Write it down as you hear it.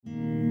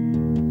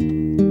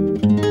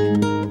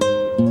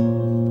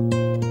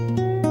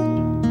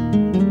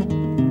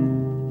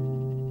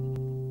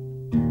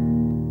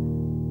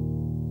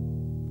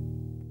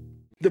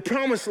The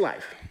promised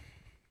life.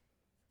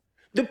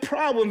 The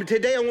problem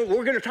today,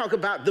 we're going to talk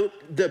about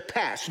the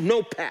past,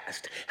 no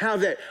past, how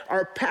that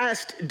our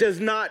past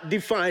does not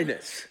define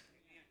us.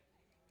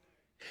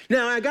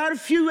 Now, I got a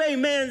few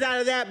amens out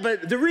of that,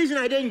 but the reason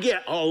I didn't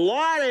get a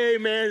lot of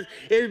amens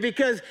is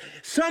because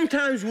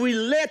sometimes we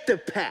let the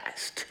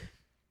past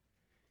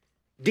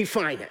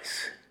define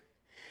us.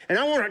 And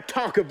I want to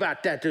talk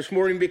about that this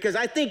morning because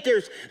I think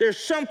there's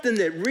something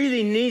that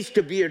really needs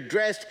to be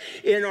addressed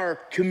in our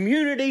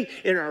community,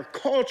 in our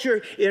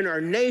culture, in our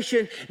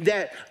nation,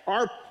 that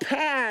our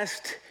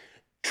past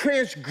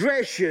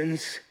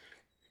transgressions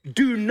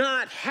do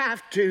not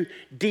have to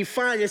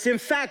define us. In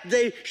fact,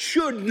 they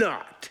should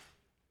not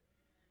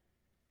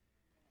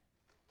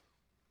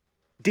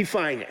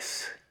define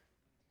us.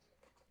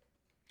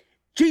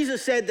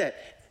 Jesus said that,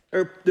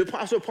 or the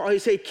Apostle Paul, he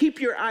said,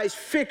 keep your eyes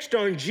fixed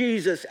on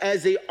Jesus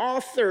as the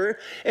author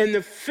and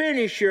the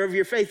finisher of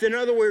your faith. In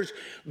other words,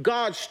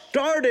 God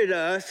started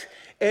us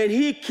and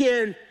he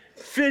can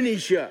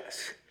finish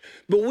us.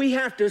 But we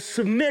have to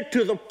submit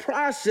to the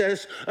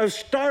process of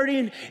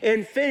starting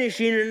and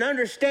finishing and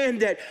understand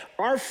that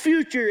our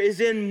future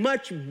is in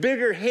much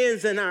bigger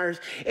hands than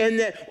ours. And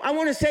that I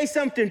want to say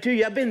something to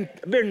you. I've been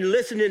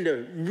listening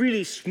to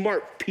really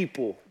smart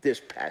people this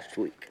past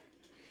week.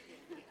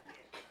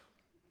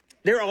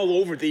 They're all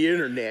over the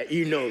internet,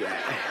 you know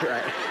that,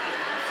 right?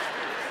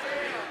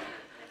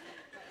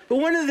 But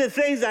one of the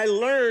things I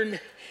learned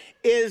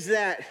is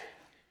that,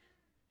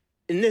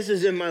 and this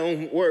is in my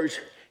own words,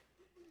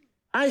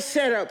 I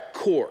set up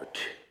court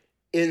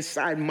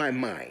inside my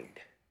mind.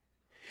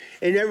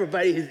 And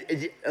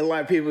everybody, a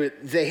lot of people,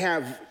 they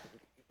have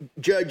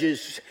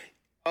judges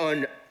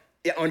on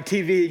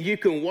TV, and you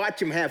can watch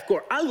them have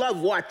court. I love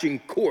watching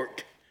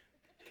court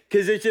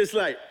because it's just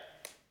like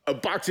a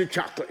box of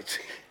chocolates.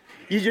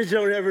 You just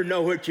don't ever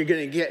know what you're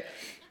going to get.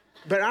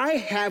 But I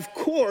have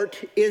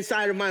court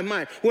inside of my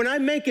mind. When I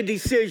make a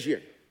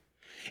decision,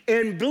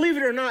 and believe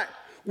it or not,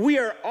 we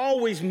are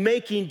always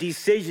making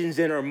decisions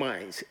in our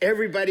minds.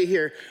 Everybody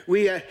here,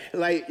 we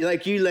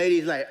like you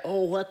ladies, like,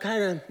 oh, what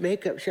kind of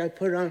makeup should I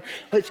put on?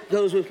 What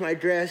goes with my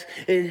dress?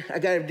 And I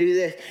got to do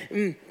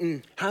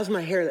this. How's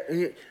my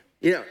hair?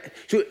 You know.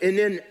 So, and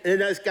then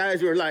us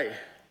guys were like,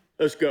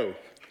 let's go.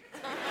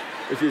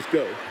 Let's just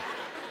go.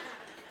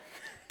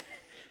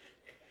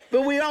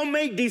 But we all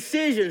make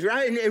decisions,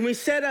 right? And we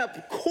set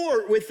up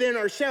court within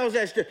ourselves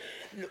as to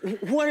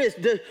what is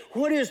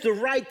the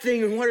right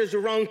thing and what is the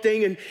wrong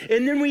thing. And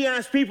then we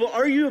ask people,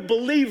 are you a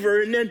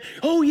believer? And then,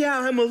 oh yeah,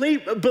 I'm a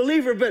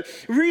believer. But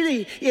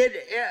really,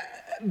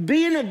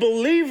 being a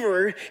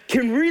believer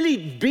can really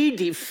be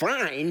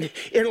defined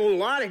in a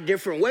lot of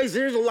different ways.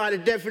 There's a lot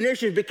of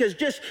definitions because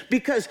just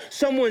because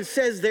someone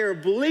says they're a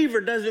believer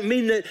doesn't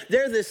mean that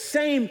they're the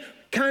same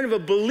kind of a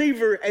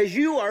believer as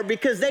you are,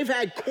 because they've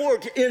had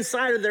court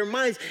inside of their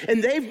minds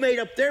and they've made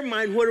up their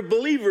mind what a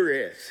believer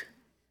is.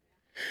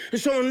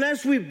 And so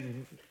unless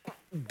we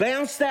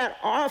bounce that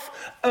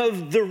off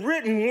of the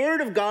written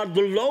word of God,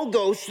 the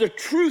logos, the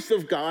truth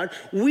of God,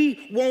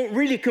 we won't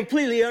really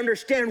completely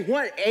understand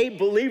what a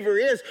believer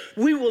is.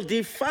 We will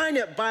define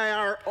it by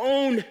our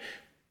own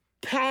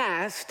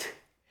past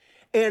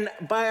and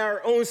by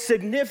our own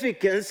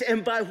significance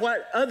and by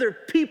what other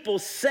people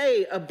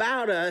say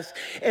about us.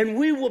 And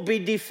we will be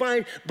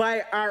defined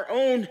by our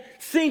own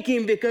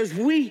thinking because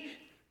we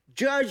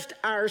judged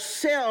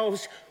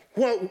ourselves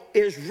what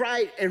is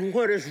right and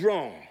what is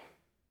wrong.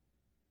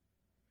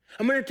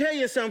 I'm going to tell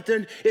you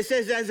something. It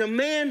says, as a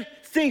man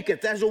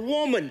thinketh, as a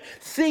woman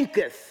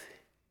thinketh.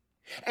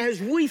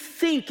 As we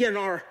think in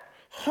our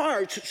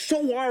hearts,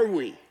 so are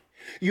we.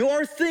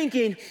 Your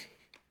thinking,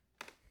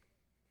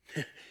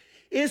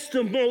 it's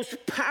the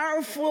most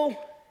powerful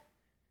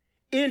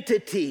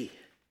entity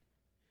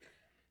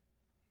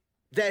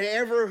that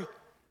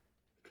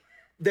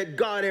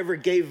God ever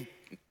gave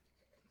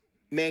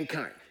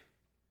mankind.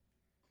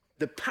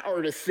 The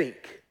power to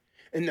think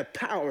and the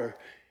power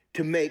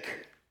to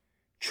make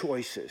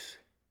choices.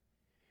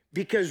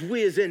 Because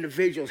we as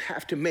individuals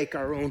have to make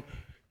our own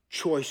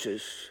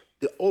choices.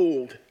 The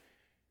old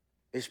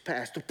is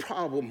past. The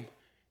problem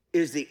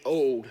is the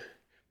old,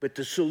 but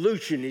the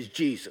solution is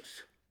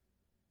Jesus.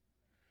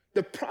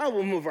 The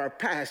problem of our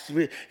past,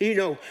 we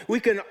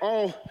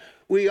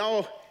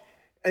all,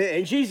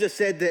 and Jesus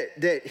said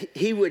that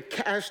he would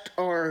cast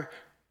our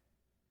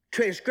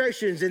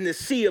transgressions in the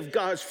sea of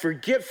God's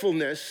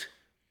forgetfulness.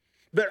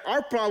 But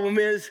my problem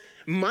is,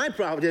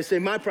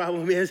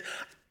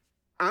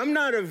 I'm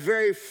not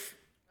very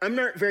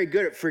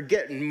good at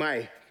forgetting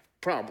my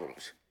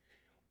problems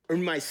or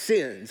my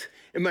sins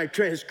and my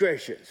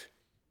transgressions.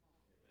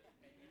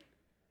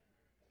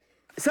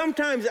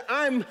 Sometimes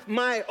I'm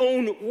my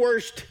own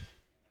worst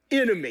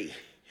enemy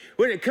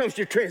when it comes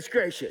to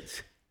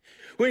transgressions.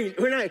 When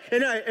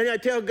I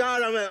tell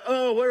God, I'm like,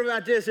 oh, what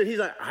about this? And he's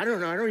like, I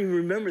don't know, I don't even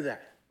remember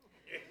that.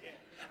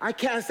 I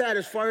cast that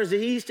as far as the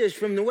east is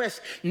from the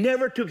west,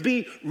 never to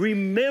be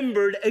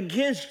remembered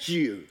against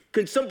you.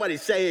 Can somebody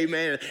say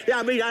amen? Yeah,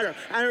 I mean, I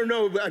don't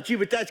know about you,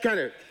 but that's kind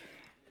of,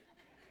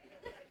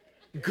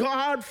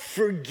 God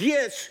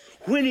forgets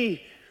when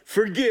he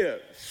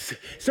forgives.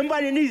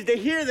 Somebody needs to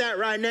hear that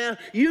right now.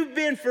 You've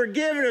been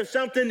forgiven of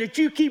something that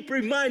you keep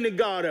reminding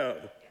God of.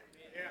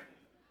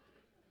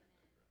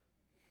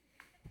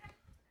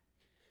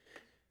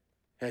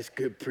 That's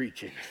good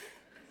preaching.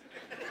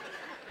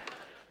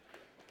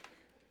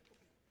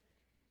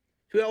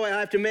 We always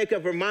have to make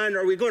up our mind,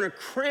 are we going to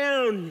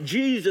crown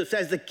Jesus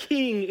as the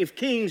King of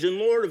Kings and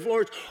Lord of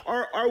Lords,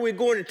 or are we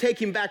going to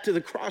take him back to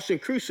the cross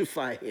and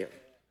crucify him?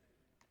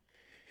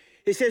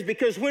 It says,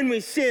 because when we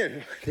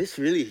sin, this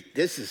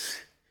is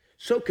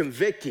so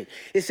convicting.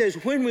 It says,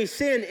 when we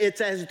sin,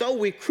 it's as though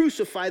we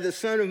crucify the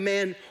Son of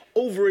Man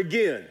over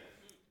again.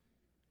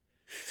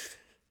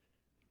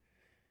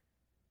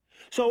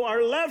 So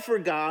our love for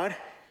God,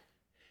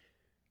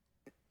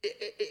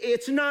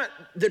 it's not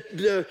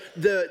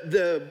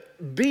the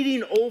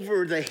beating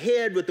over the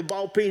head with the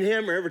ball-peen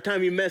hammer every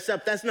time you mess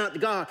up. That's not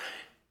God.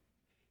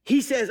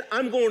 He says,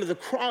 I'm going to the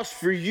cross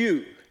for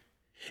you.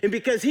 And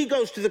because he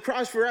goes to the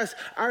cross for us,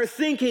 our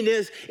thinking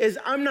is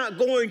I'm not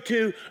going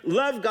to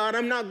love God.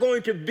 I'm not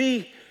going to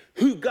be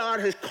who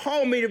God has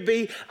called me to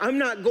be. I'm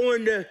not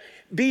going to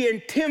be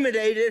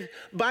intimidated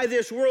by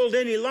this world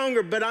any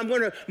longer, but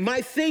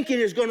my thinking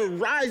is going to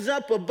rise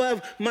up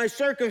above my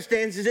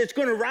circumstances. It's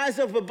going to rise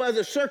up above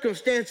the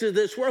circumstances of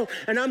this world,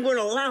 and I'm going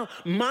to allow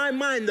my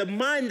mind, the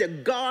mind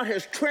that God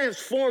has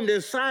transformed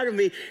inside of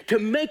me, to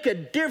make a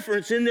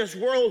difference in this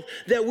world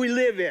that we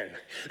live in.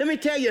 Let me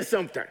tell you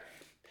something.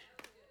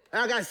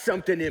 I got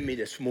something in me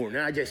this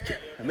morning. I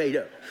made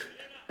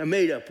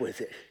up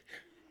with it.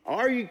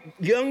 Our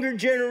younger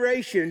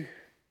generation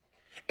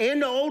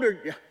and the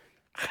older,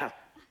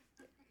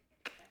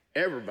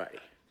 everybody.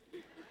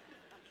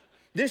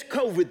 This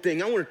COVID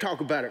thing, I want to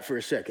talk about it for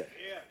a second.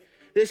 Yeah.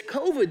 This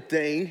COVID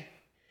thing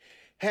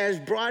has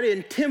brought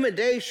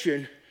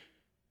intimidation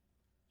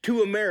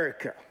to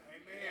America.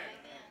 Amen.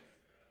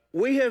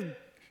 We have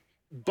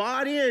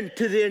bought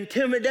into the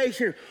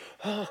intimidation.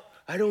 Oh,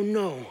 I don't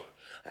know.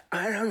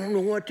 I don't know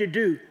what to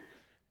do.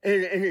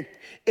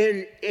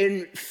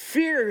 And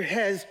fear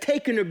has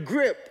taken a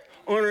grip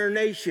on our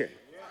nation.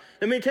 Yeah.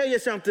 Let me tell you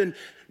something.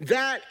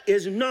 That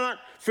is not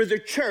for the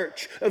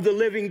church of the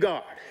living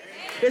God.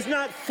 It's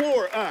not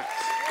for us.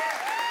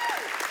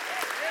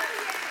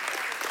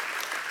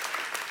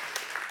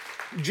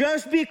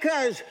 Just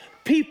because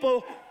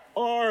people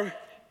are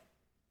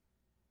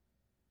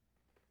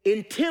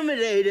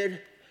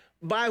intimidated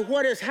by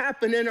what has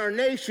happened in our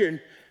nation,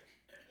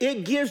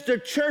 it gives the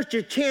church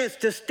a chance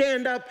to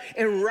stand up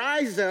and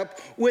rise up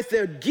with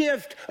the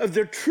gift of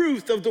the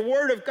truth of the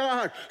Word of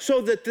God,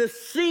 so that the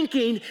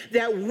thinking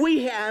that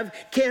we have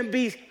can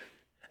be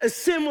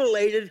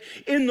assimilated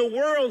in the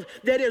world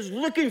that is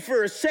looking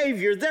for a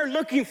Savior. They're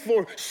looking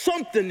for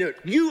something that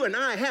you and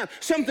I have,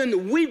 something that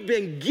we've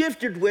been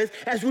gifted with.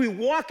 As we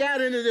walk out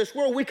into this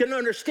world, we can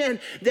understand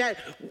that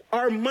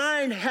our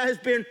mind has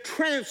been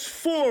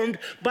transformed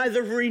by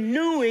the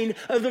renewing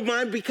of the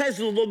mind because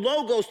of the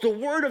Logos, the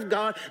Word of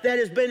God that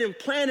has been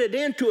implanted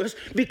into us,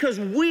 because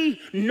we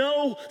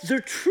know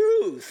the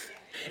truth.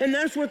 And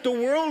that's what the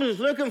world is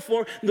looking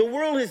for. The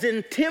world is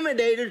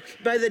intimidated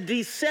by the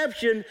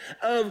deception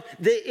of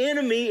the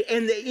enemy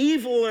and the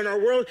evil in our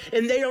world,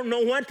 and they don't know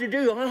what to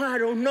do. Oh, I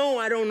don't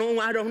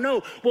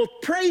know. Well,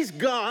 praise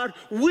God,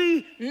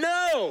 we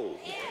know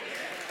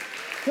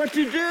what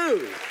to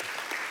do.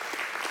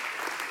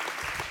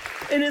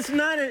 And it's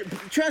not,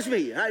 trust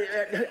me,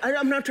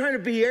 I'm not trying to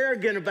be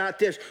arrogant about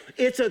this.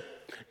 It's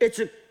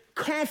a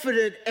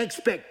confident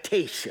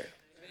expectation.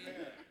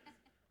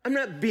 I'm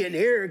not being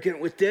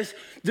arrogant with this.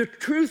 The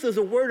truth of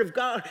the Word of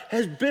God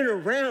has been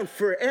around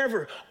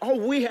forever. All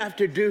we have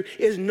to do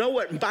is know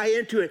it and buy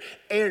into it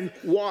and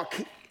walk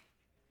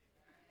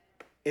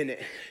in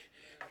it.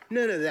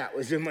 None of that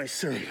was in my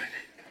sermon.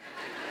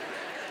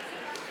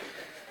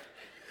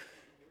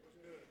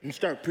 I'm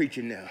start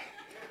preaching now.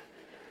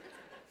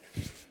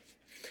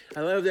 I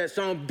love that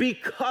song.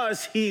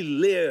 Because he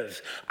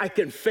lives, I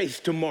can face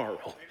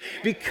tomorrow.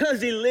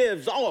 Because he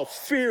lives, all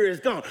fear is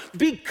gone.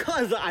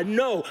 Because I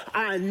know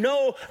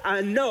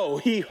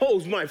he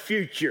holds my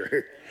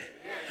future.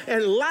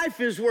 And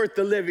life is worth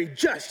the living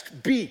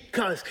just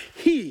because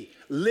he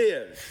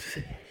lives.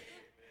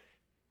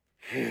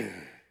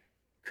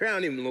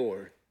 Crown him,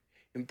 Lord.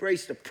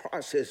 Embrace the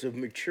process of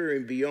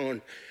maturing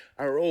beyond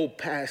our old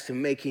past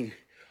and making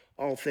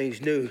all things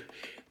new.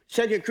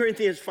 2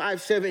 Corinthians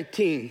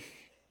 5:17.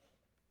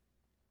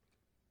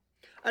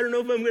 I don't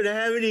know if I'm going to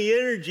have any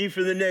energy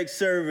for the next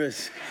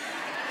service.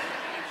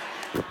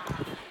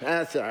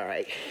 That's all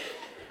right.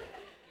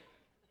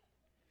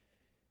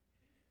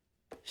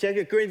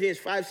 2 Corinthians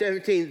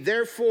 5:17.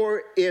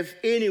 Therefore, if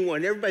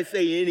anyone, everybody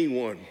say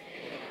anyone.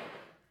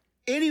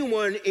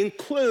 Anyone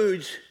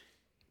includes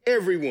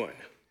everyone.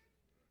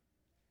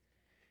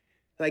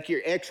 Like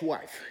your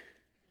ex-wife.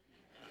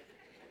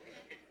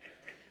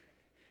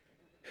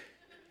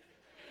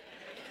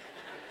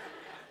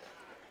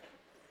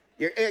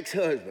 your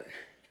ex-husband,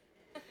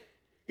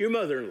 your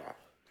mother-in-law.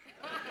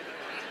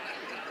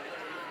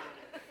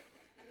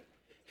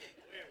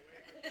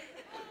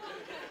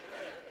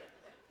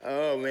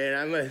 Oh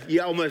man,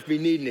 y'all must be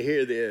needing to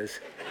hear this.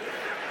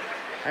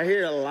 I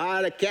hear a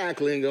lot of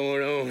cackling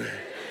going on.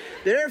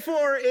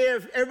 Therefore,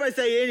 if, everybody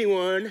say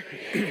anyone,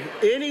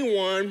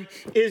 anyone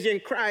is in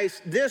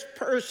Christ, this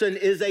person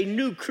is a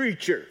new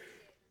creature,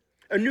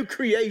 a new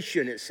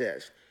creation, it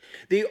says.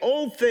 The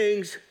old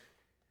things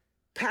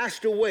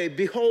passed away.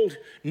 Behold,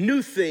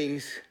 new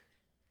things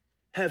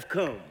have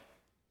come.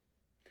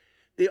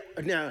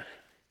 Now,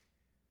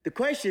 the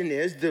question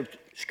is, the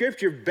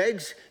scripture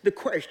begs the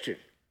question,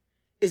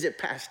 is it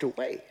passed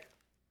away?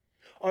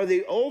 Are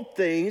the old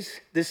things,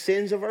 the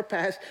sins of our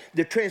past,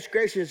 the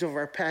transgressions of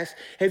our past,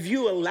 have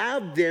you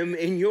allowed them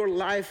in your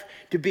life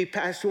to be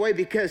passed away?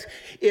 Because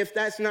if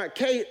that's not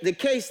the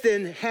case,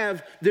 then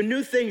have the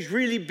new things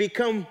really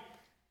become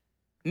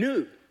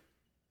new?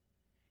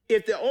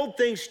 If the old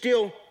things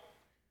still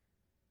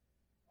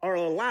are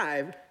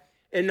alive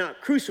and not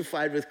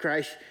crucified with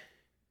Christ,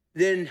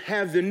 then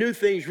have the new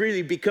things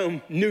really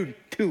become new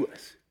to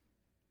us?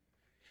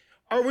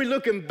 Are we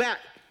looking back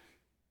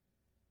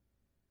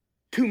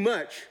too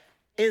much,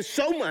 and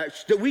so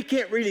much that we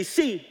can't really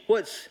see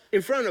what's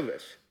in front of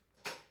us?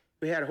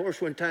 We had a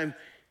horse one time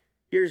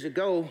years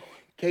ago.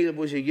 Caleb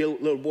was a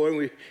little boy,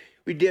 and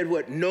we did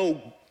what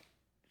no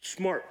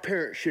smart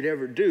parent should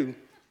ever do.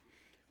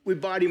 We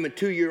bought him a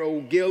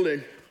 2-year-old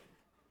gelding,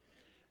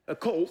 a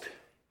colt,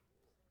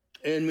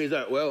 and we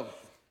thought, well,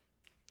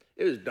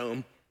 it was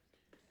dumb.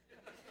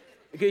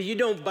 Because you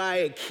don't buy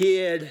a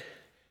kid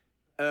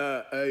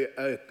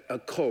a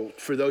colt,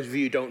 for those of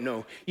you who don't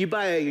know. You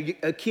buy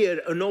a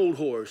kid an old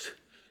horse,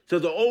 so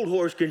the old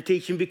horse can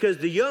teach him, because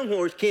the young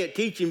horse can't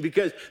teach him,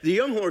 because the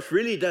young horse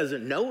really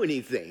doesn't know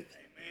anything.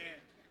 Amen.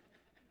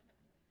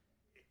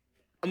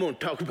 I'm going to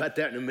talk about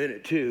that in a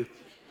minute, too.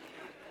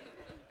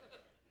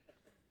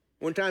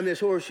 One time this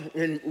horse,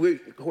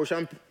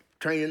 I'm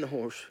training the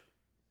horse.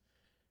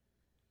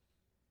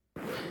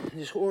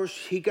 This horse,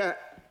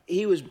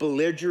 he was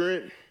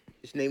belligerent.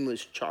 His name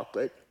was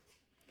Chocolate.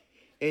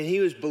 And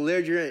he was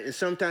belligerent, and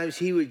sometimes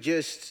he would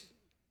just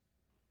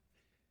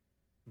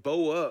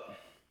bow up.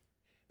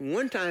 And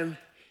one time,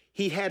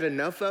 he had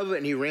enough of it,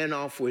 and he ran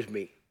off with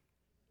me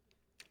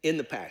in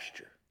the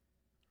pasture.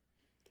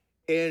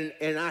 And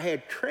I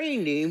had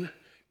trained him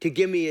to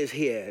give me his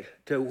head.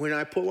 To when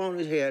I pull on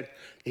his head,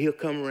 he'll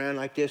come around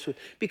like this.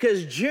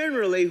 Because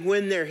generally,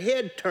 when their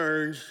head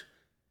turns,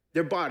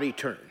 their body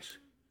turns.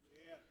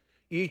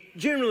 You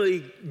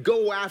generally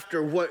go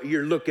after what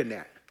you're looking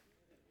at.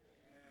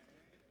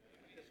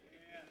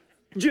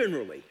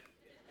 Generally.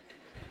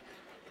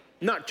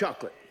 Not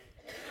Chocolate.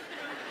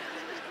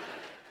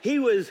 He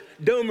was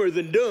dumber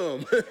than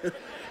dumb.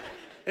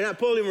 And I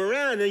pulled him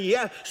around,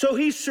 and so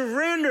he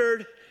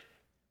surrendered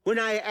when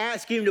I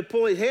asked him to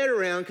pull his head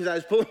around, because I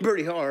was pulling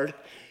pretty hard.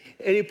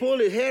 And he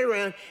pulled his head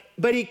around,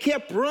 but he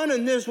kept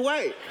running this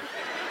way.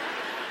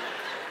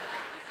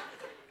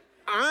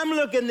 I'm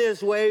looking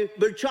this way,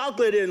 but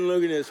Chocolate isn't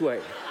looking this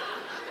way.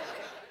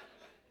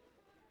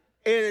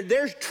 And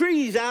there's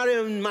trees out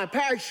in my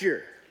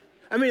pasture.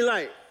 I mean,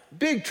 like,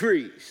 big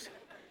trees.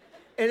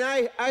 And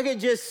I could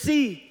just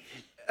see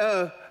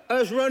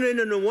us running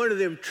into one of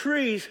them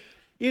trees,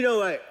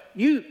 that's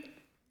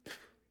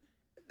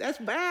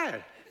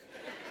bad.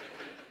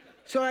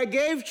 So I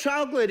gave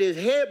Chocolate his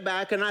head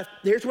back, and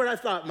here's what I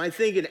thought, my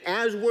thinking,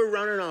 as we're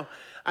running off,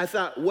 I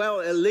thought,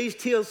 well, at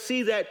least he'll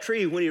see that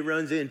tree when he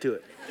runs into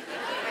it.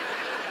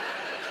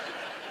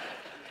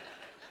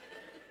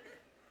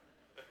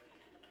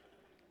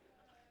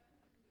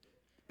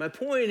 My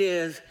point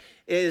is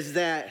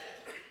that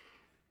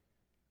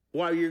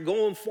while you're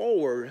going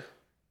forward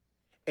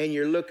and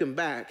you're looking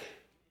back,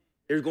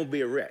 there's going to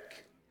be a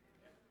wreck.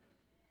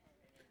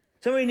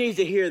 Somebody needs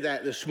to hear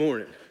that this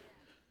morning.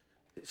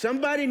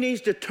 Somebody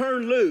needs to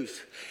turn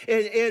loose.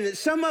 And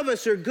some of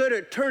us are good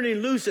at turning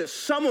loose at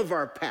some of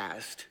our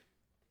past.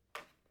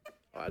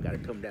 Oh, I got to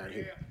come down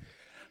here.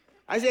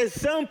 I said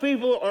some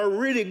people are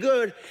really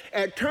good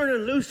at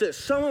turning loose at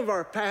some of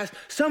our past,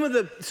 some of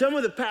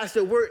the past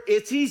that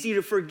it's easy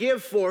to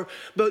forgive for,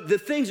 but the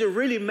things that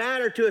really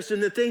matter to us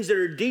and the things that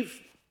are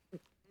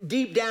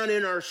deep down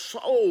in our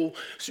soul,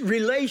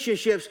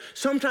 relationships,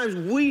 sometimes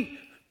we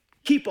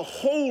keep a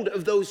hold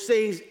of those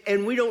things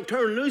and we don't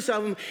turn loose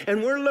of them,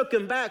 and we're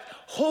looking back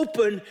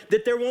hoping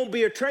that there won't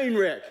be a train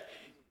wreck.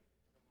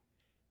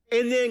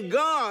 And then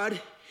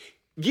God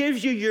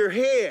gives you your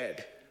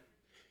head.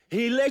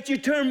 He lets you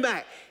turn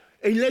back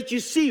and let you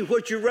see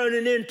what you're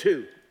running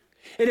into.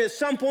 And at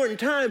some point in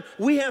time,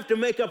 we have to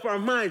make up our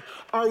mind.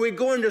 Are we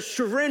going to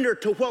surrender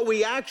to what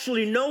we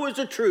actually know is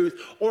the truth,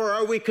 or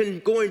are we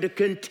going to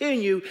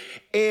continue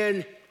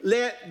and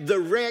let the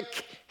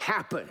wreck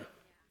happen?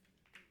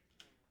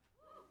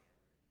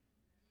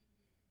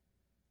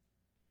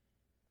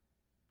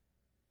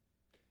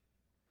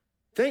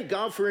 Thank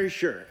God for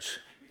insurance.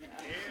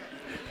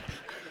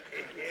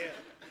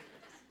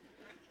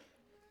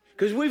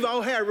 Because we've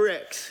all had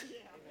wrecks.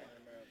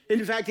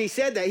 In fact, he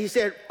said that. He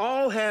said,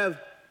 all have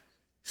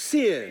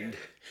sinned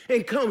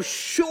and come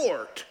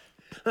short.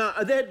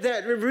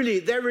 That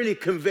really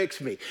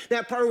convicts me.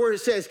 That part where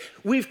it says,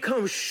 we've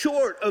come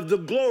short of the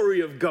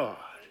glory of God.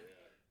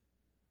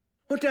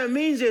 What that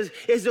means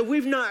is that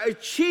we've not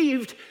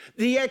achieved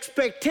the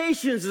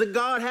expectations that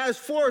God has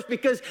for us,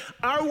 because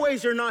our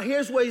ways are not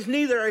his ways,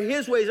 neither are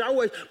his ways our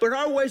ways, but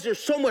our ways are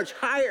so much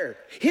higher.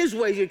 His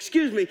ways,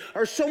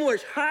 are so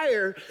much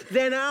higher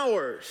than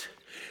ours.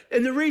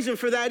 And the reason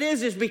for that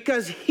is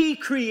because he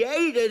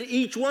created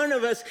each one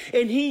of us,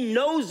 and he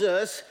knows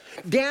us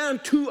down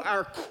to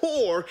our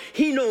core.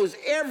 He knows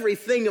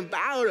everything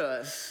about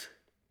us.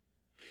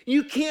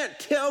 You can't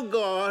tell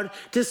God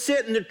to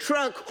sit in the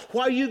truck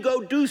while you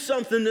go do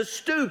something that's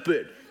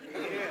stupid.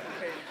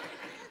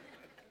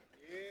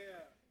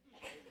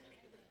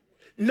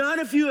 Not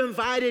if you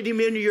invited him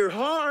into your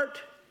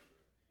heart.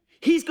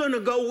 He's going to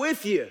go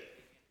with you.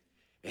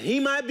 And he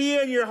might be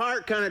in your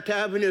heart kind of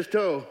tapping his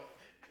toe.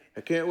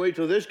 I can't wait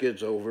till this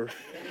gets over.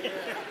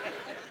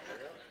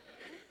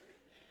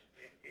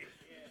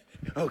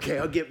 Okay,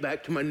 I'll get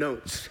back to my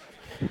notes.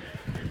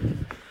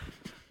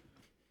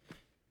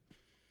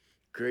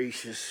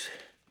 Gracious.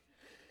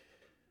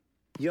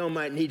 Y'all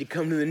might need to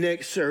come to the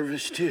next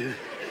service too.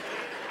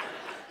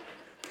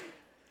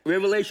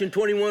 Revelation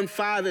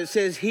 21:5, it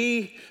says,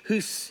 he who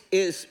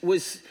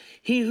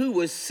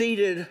was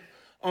seated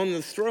on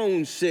the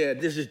throne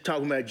said, this is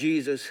talking about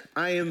Jesus,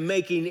 I am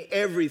making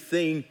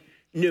everything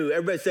new.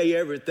 Everybody say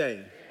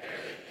everything.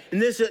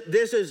 And this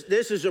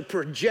is a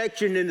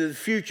projection into the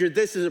future.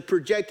 This is a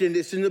projection.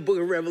 It's in the book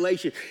of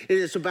Revelation. It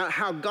is about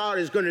how God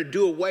is going to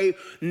do away,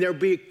 and there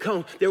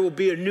will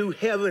be a new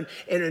heaven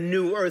and a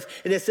new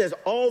earth. And it says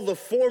all the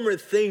former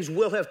things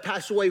will have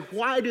passed away.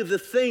 Why do the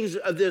things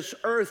of this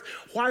earth,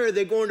 why are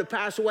they going to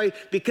pass away?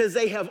 Because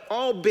they have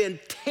all been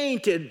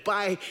tainted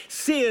by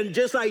sin,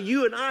 just like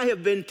you and I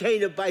have been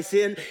tainted by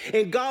sin.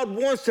 And God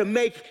wants to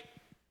make,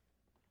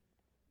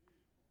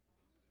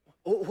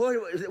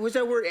 what was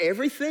that word,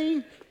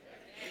 everything?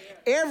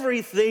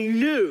 Everything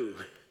new,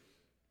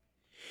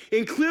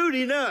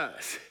 including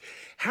us.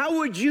 How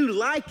would you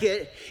like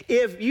it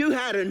if you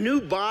had a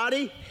new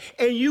body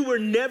and you were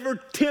never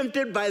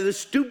tempted by the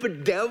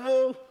stupid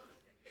devil?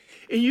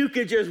 And you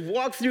could just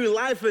walk through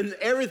life and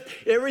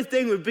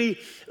everything would be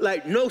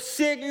like no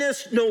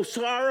sickness, no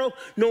sorrow,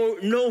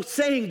 no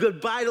saying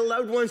goodbye to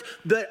loved ones,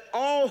 but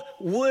all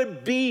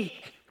would be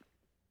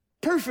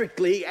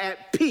perfectly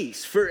at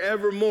peace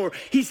forevermore.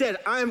 He said,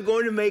 I'm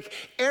going to make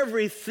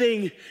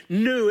everything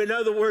new. In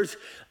other words,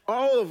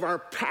 all of our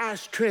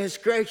past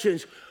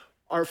transgressions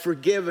are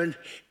forgiven,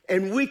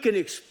 and we can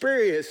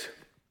experience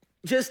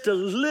just a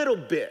little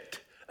bit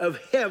of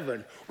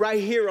heaven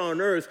right here on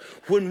earth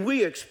when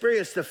we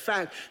experience the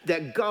fact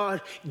that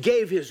God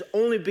gave his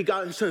only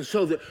begotten son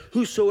so that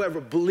whosoever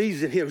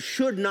believes in him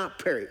should not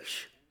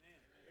perish,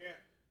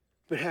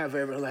 but have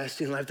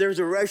everlasting life. There's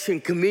a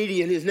Russian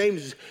comedian, his name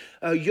is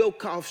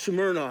Yakov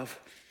Smirnoff,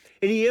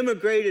 and he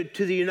immigrated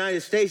to the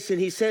United States, and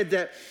he said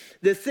that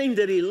the thing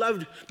that he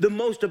loved the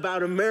most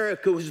about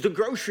America was the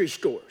grocery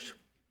stores.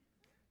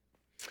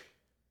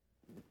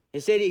 He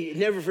said he'd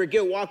never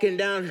forget walking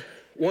down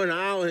one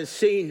aisle and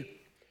seeing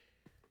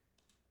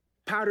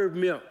powdered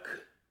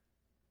milk.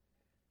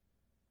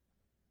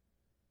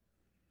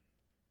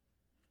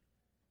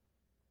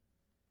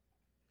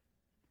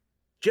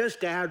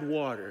 Just add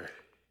water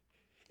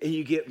and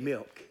you get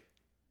milk.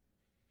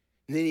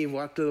 And then he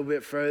walked a little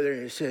bit further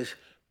and it says,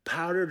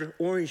 powdered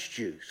orange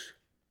juice.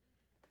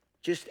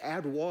 Just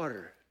add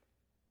water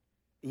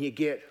and you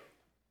get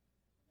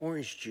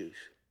orange juice.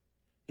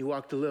 He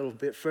walked a little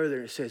bit further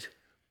and it says,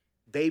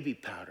 baby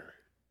powder.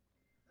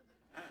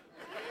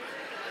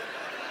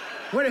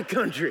 What a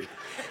country.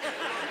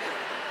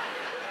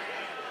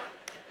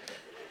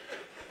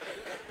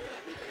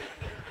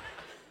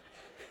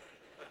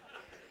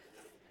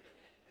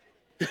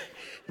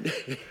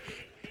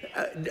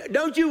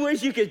 Don't you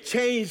wish you could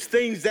change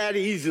things that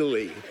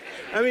easily?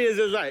 I mean, it's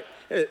just like,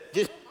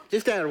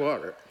 just add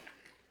water.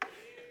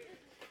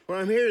 Well,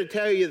 I'm here to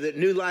tell you that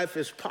new life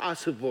is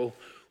possible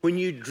when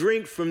you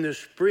drink from the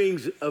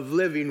springs of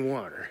living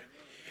water.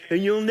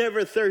 And you'll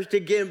never thirst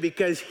again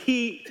because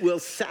he will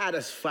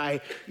satisfy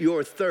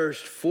your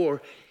thirst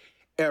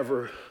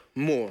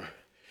forevermore.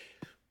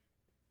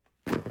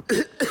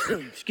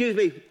 Excuse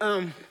me.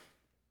 I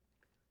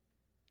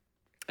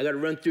got to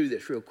run through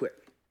this real quick.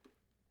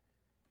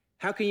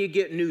 How can you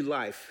get new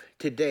life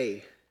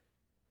today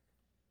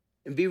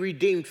and be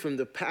redeemed from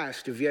the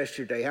past of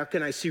yesterday? How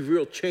can I see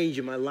real change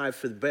in my life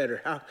for the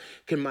better? How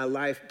can my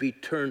life be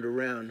turned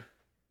around?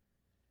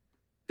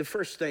 The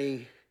first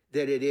thing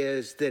that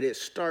it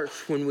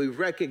starts when we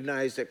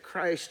recognize that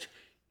Christ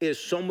is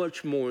so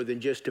much more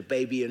than just a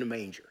baby in a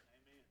manger.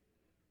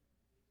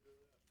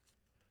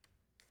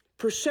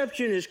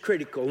 Perception is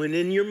critical, and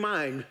in your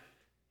mind,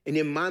 and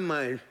in my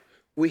mind,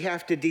 we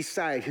have to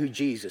decide who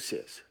Jesus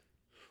is.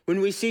 When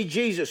we see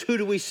Jesus, who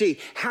do we see?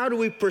 How do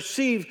we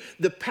perceive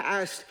the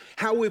past?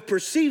 How we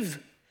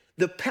perceive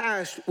the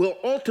past will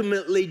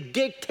ultimately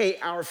dictate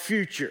our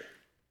future.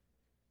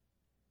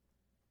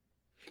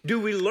 Do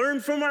we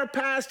learn from our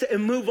past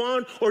and move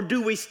on, or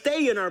do we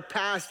stay in our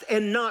past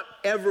and not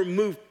ever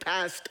move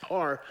past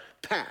our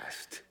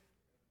past?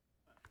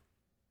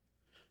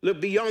 Look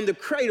beyond the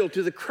cradle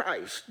to the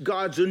Christ,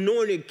 God's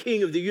anointed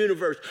King of the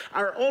universe.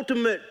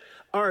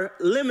 Our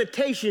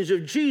limitations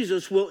of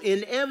Jesus will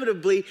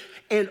inevitably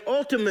and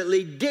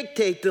ultimately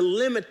dictate the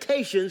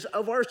limitations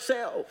of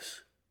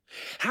ourselves.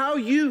 How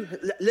you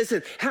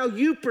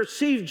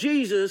perceive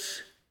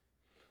Jesus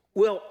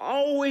will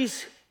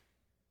always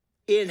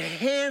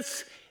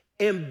enhance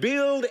and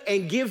build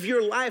and give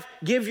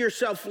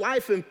yourself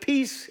life and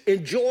peace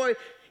and joy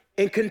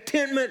and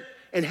contentment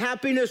and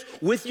happiness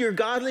with your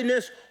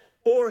godliness.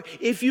 Or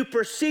if you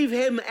perceive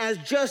him as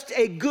just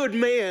a good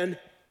man,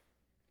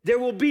 there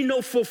will be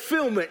no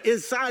fulfillment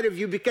inside of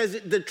you, because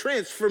the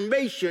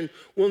transformation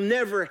will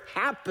never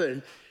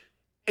happen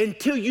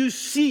until you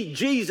see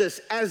Jesus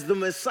as the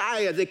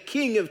Messiah, the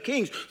King of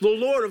Kings, the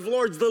Lord of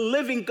Lords, the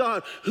living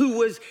God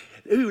who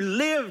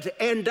lived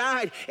and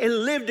died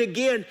and lived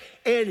again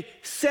and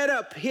set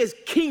up his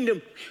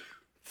kingdom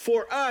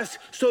for us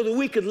so that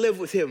we could live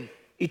with him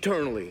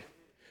eternally.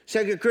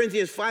 2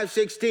 Corinthians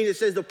 5:16, it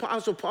says, the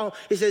Apostle Paul,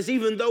 it says,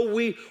 even though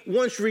we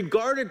once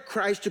regarded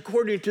Christ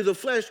according to the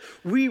flesh,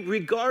 we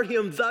regard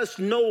him thus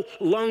no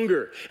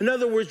longer. In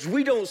other words,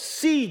 we don't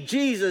see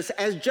Jesus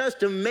as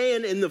just a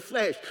man in the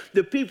flesh.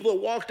 The people that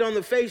walked on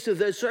the face of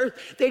this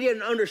earth, they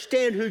didn't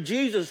understand who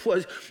Jesus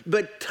was.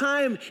 But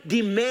time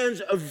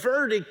demands a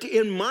verdict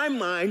in my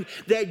mind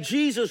that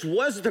Jesus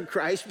was the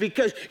Christ,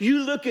 because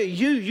you look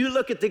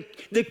at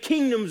the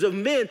kingdoms of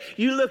men,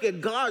 you look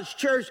at God's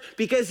church,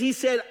 because he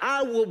said,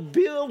 I will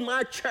build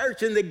my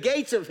church and the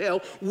gates of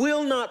hell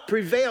will not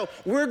prevail.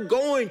 We're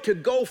going to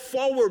go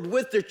forward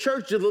with the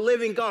church of the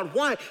living God.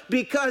 Why?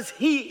 Because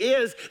he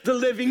is the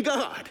living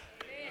God.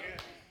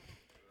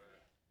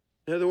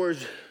 In other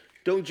words,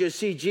 don't just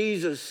see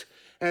Jesus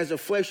as a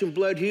flesh and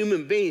blood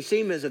human being.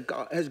 See him as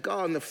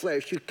God in the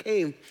flesh who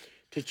came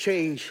to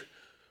change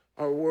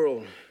our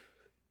world.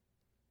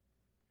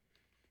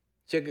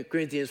 2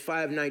 Corinthians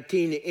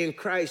 5:19, in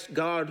Christ,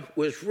 God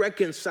was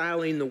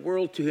reconciling the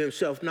world to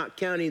himself, not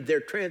counting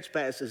their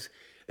trespasses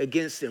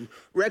against them,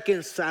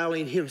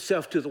 reconciling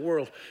himself to the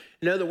world.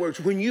 In other words,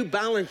 when you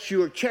balance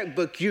your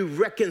checkbook, you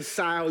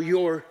reconcile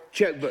your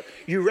checkbook.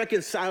 You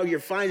reconcile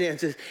your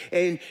finances,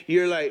 and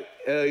you're like,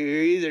 you're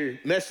either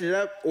messing it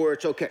up or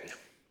it's okay.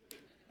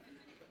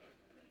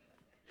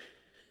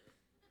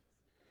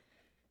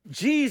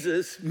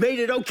 Jesus made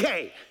it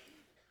okay,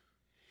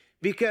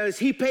 because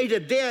he paid a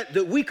debt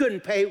that we couldn't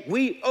pay.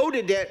 We owed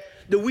a debt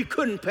that we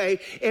couldn't pay,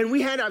 and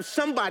we had to have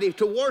somebody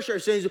to wash our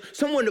sins,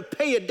 someone to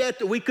pay a debt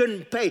that we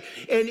couldn't pay.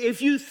 And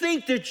if you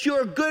think that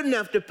you're good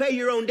enough to pay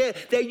your own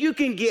debt, that you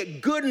can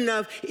get good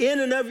enough in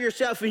and of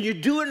yourself, and you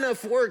do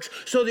enough works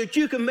so that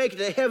you can make it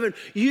to heaven,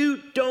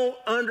 you don't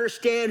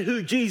understand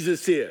who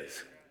Jesus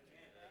is.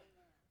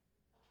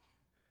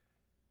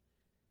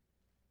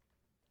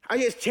 I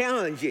just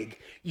challenge you.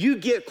 You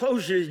get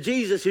closer to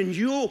Jesus and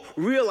you'll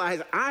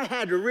realize, I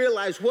had to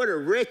realize what a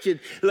wretched,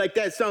 like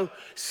that song,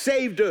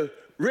 saved a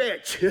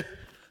wretch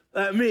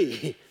like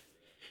me.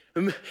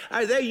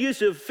 They used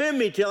to offend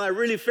me till I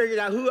really figured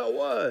out who I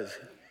was.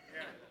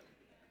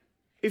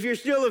 If you're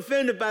still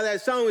offended by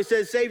that song that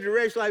says, saved a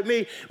wretch like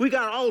me, we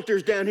got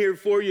altars down here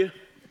for you.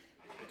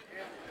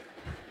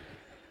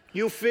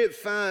 You'll fit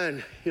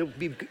fine. It'll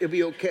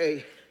be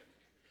okay.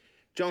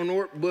 John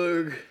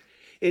Ortberg,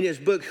 in his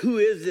book, Who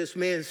Is This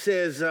Man?,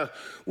 says,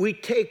 we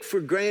take for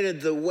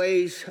granted the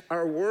ways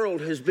our world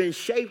has been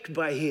shaped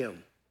by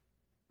him.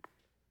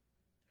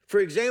 For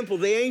example,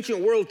 the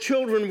ancient world,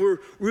 children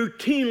were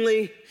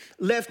routinely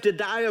left to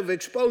die of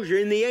exposure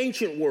in the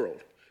ancient world,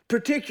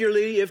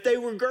 particularly if they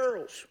were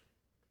girls.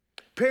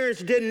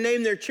 Parents didn't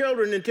name their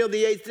children until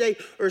the 8th day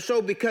or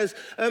so, because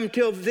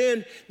until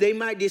then, they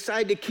might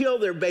decide to kill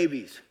their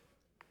babies.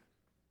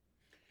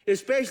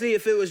 Especially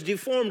if it was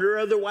deformed or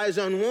otherwise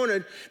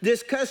unwanted.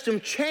 This custom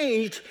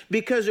changed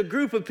because a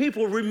group of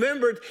people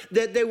remembered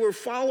that they were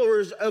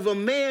followers of a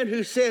man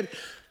who said,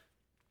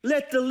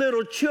 let the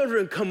little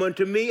children come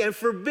unto me and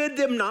forbid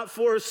them not,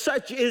 for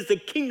such is the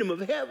kingdom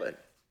of heaven.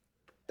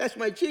 That's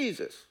my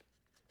Jesus.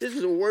 This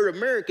is a word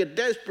America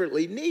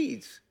desperately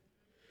needs.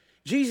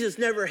 Jesus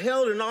never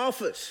held an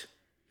office.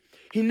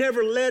 He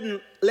never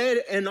led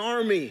an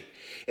army.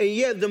 And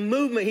yet the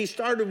movement he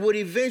started would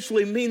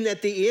eventually mean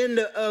that the end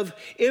of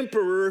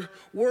emperor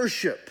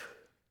worship.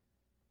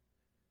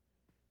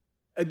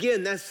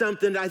 Again, that's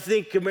something I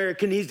think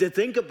America needs to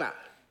think about.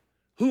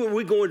 Who are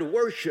we going to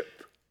worship?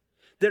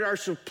 That our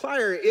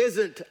supplier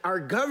isn't our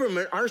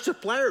government. Our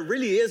supplier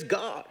really is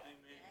God.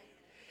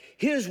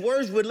 His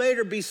words would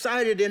later be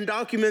cited in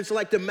documents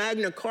like the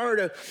Magna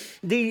Carta.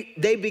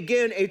 They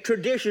began a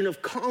tradition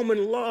of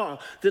common law,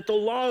 that the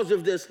laws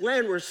of this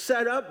land were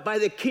set up by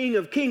the King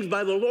of Kings,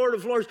 by the Lord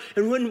of Lords.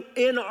 And when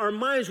in our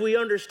minds we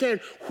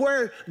understand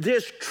where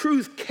this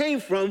truth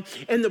came from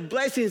and the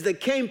blessings that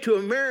came to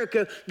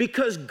America,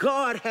 because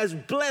God has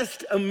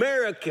blessed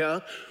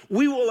America,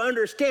 we will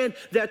understand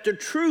that the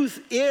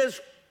truth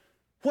is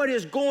what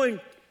is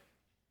going,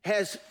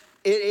 has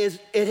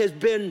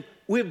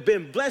we've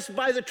been blessed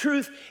by the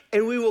truth,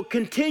 and we will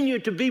continue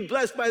to be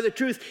blessed by the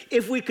truth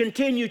if we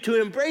continue to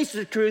embrace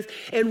the truth.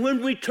 And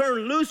when we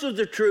turn loose of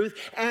the truth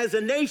as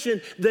a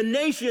nation, the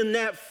nation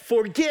that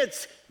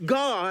forgets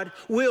God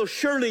will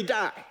surely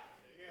die.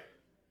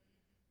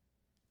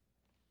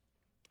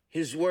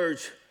 His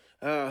words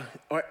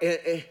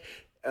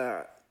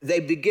they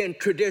begin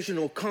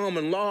traditional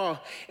common law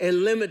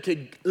and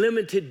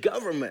limited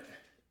government.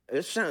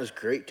 This sounds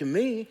great to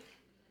me.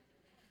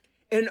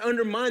 And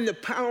undermine the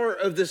power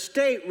of the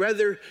state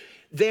rather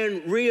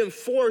than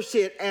reinforce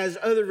it as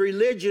other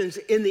religions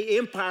in the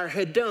empire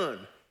had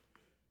done.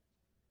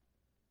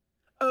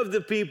 Of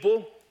the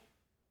people,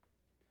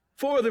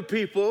 for the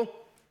people,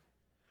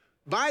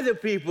 by the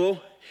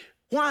people.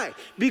 Why?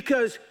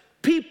 Because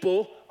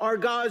people are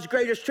God's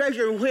greatest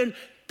treasure. And when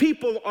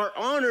people are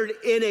honored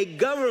in a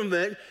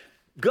government,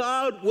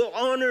 God will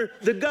honor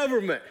the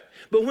government.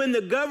 But when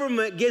the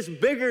government gets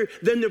bigger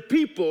than the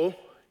people,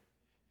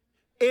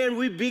 and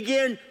we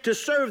begin to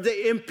serve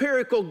the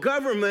empirical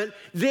government,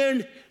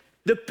 then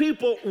the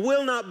people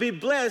will not be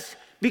blessed,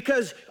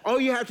 because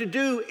all you have to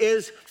do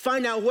is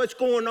find out what's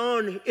going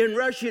on in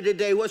Russia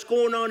today, what's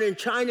going on in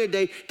China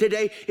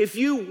today. If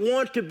you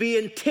want to be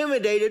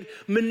intimidated,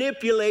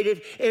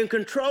 manipulated, and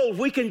controlled,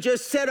 we can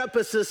just set up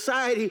a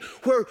society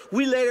where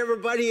we let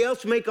everybody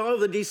else make all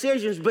the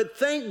decisions. But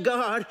thank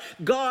God,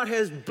 God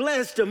has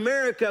blessed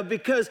America,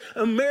 because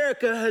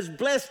America has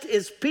blessed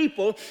its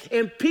people,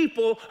 and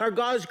people are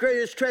God's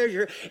greatest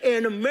treasure.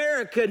 And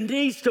America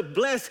needs to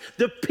bless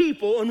the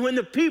people, and when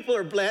the people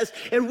are blessed,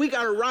 and we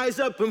got to rise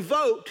up and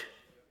vote.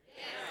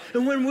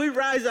 And when we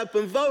rise up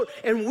and vote,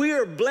 and we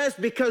are blessed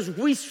because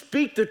we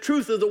speak the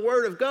truth of the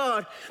Word of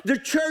God, the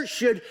church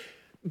should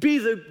be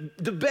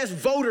the best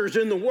voters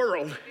in the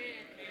world.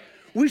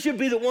 We should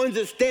be the ones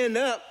that stand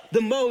up the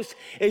most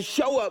and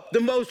show up the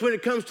most when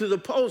it comes to the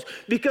polls,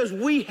 because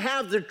we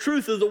have the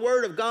truth of the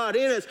Word of God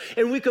in us,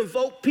 and we can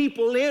vote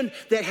people in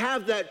that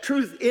have that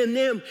truth in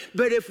them.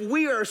 But if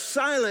we are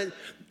silent,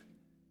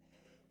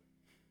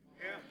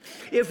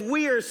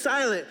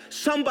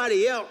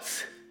 somebody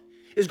else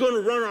is going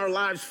to run our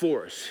lives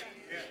for us.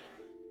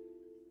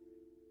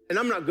 And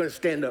I'm not going to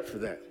stand up for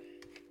that.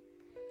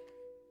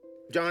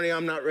 Johnny,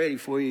 I'm not ready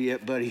for you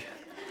yet, buddy.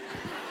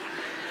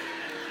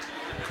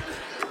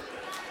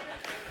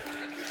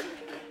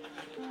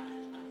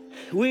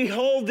 We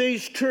hold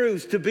these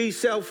truths to be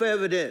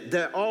self-evident,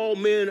 that all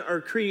men are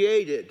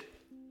created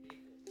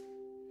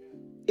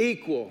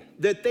equal,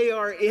 that they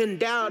are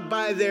endowed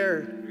by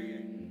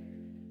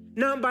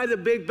not by the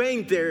Big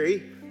Bang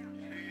Theory.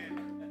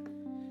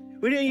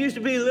 We didn't used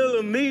to be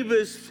little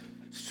amoebas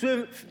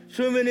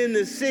swimming in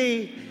the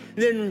sea,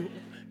 then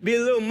be a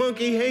little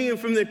monkey hanging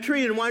from the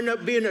tree and wind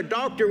up being a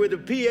doctor with a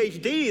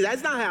PhD.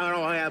 That's not how it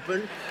all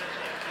happened.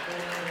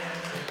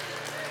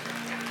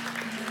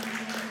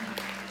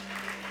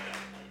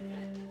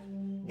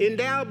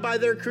 Endowed by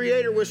their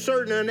Creator with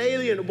certain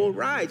unalienable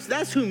rights.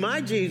 That's who my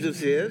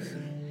Jesus is.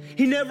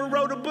 He never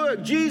wrote a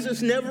book.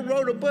 Jesus never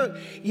wrote a book.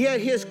 Yet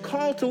his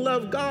call to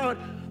love God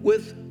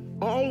with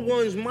all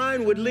one's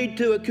mind would lead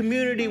to a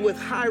community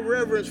with high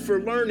reverence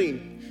for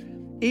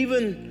learning.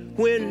 Even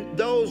when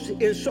those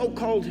in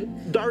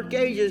so-called dark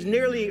ages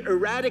nearly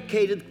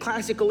eradicated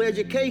classical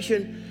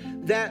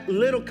education, that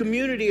little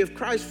community of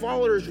Christ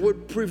followers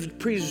would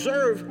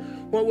preserve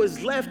what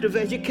was left of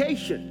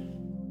education.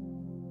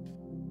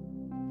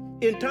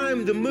 In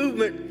time, the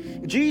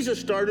movement Jesus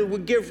started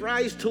would give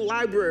rise to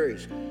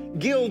libraries,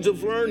 guilds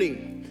of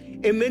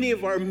learning, and many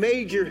of our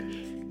major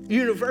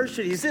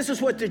universities. This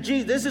is what the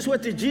Jesus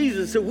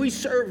that we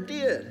serve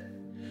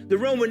did. The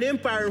Roman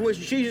Empire in which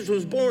Jesus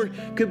was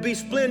born could be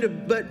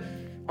splendid, but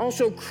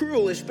also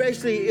cruel,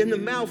 especially in the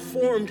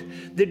malformed,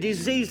 the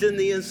diseased, and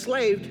the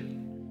enslaved.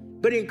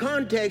 But in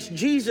context,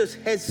 Jesus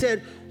had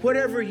said,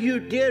 whatever you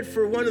did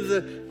for one of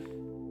the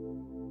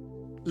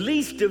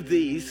least of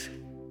these,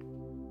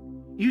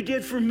 you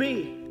did for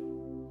me.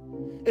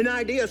 An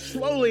idea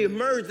slowly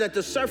emerged that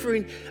the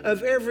suffering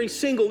of every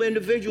single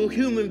individual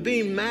human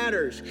being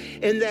matters,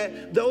 and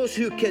that those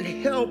who can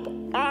help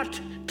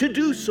ought to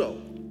do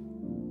so.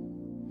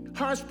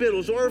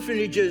 Hospitals,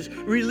 orphanages,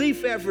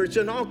 relief efforts,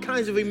 and all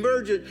kinds of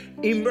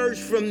emerged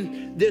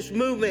from this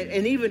movement.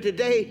 And even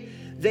today,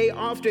 they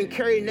often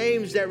carry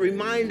names that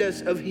remind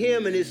us of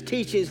him and his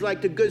teachings,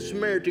 like the Good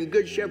Samaritan,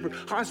 Good Shepherd.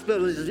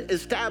 Hospitals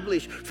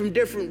established from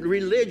different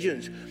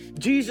religions.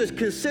 Jesus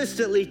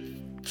consistently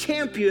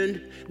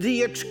championed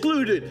the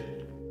excluded.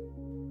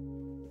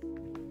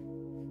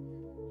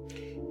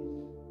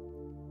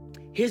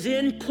 His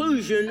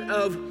inclusion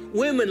of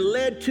women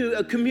led to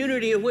a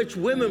community in which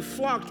women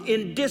flocked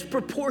in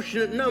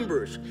disproportionate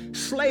numbers.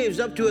 Slaves,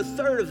 up to a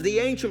third of the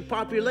ancient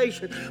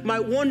population,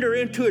 might wander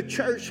into a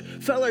church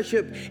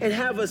fellowship and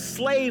have a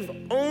slave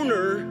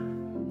owner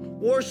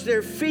wash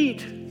their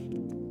feet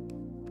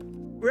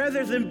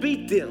rather than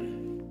beat them.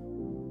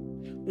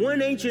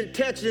 One ancient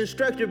text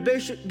instructed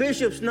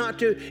bishops not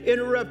to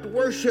interrupt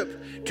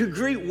worship to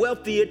greet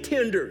wealthy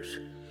attenders,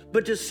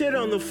 but to sit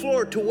on the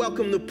floor to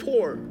welcome the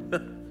poor.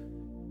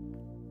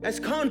 That's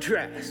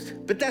contrast,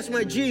 but that's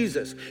my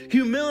Jesus.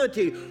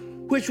 Humility,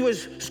 which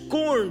was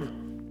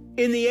scorned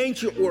in the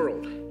ancient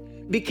world,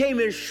 became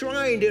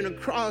enshrined in a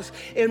cross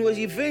and was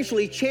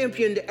eventually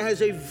championed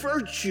as a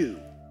virtue.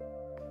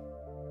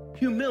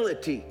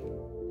 Humility.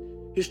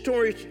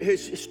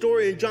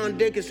 Historian John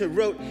Dickinson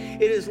wrote,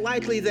 "It is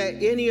likely that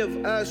any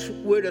of us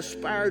would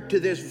aspire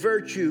to this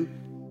virtue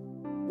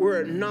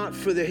were it not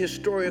for the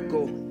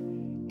historical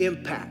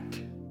impact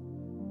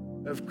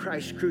of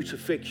Christ's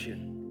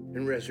crucifixion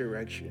and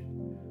resurrection."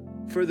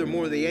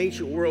 Furthermore, the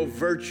ancient world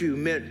virtue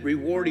meant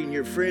rewarding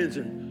your friends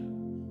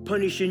and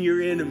punishing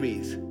your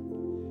enemies.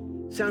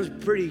 Sounds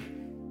pretty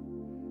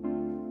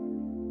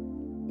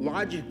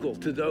logical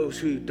to those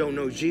who don't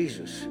know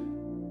Jesus.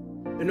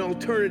 An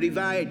alternative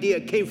idea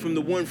came from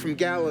the one from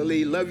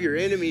Galilee: love your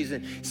enemies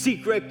and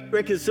seek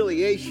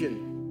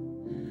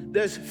reconciliation.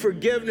 Thus,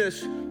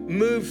 forgiveness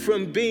moved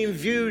from being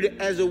viewed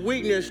as a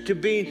weakness to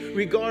being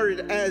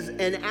regarded as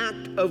an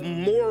act of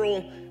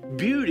moral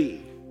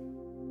beauty.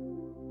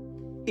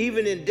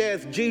 Even in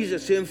death,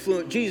 Jesus'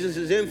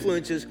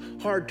 influence is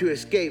hard to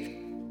escape.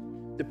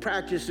 The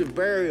practice of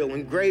burial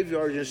in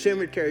graveyards and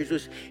cemeteries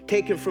was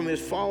taken from his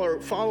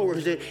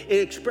followers. It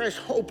expressed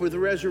hope of the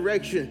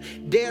resurrection.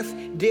 Death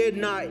did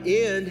not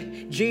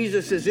end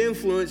Jesus'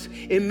 influence.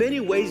 In many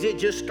ways, it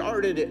just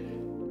started it.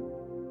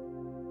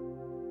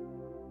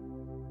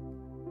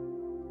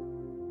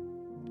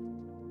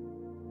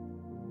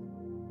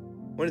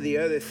 One of the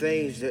other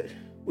things that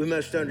we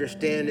must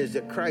understand is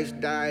that Christ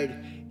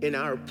died in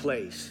our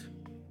place.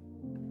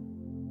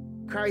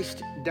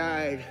 Christ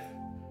died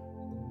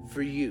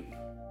for you.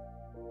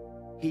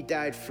 He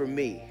died for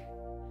me.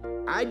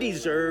 I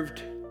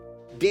deserved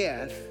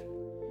death,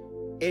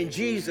 and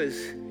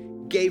Jesus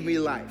gave me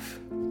life.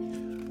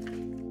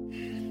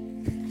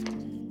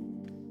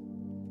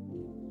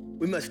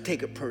 We must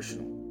take it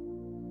personal.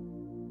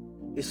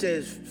 It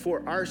says,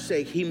 for our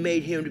sake, he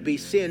made him to be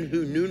sin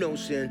who knew no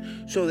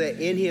sin, so that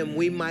in him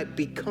we might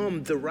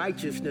become the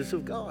righteousness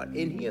of God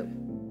in him.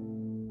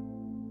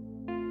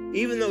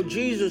 Even though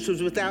Jesus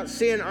was without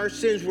sin, our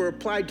sins were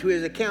applied to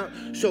his account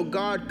so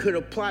God could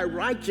apply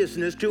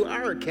righteousness to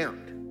our account.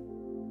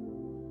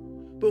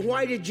 But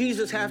why did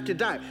Jesus have to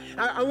die?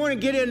 I want to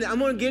get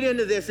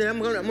into this, and I'm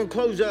going to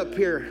close up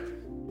here.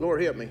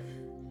 Lord help me.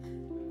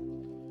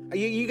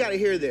 You got to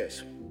hear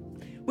this.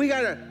 We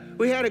had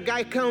a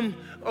guy come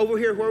over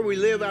here where we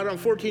live out on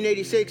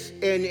 1486,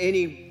 and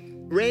he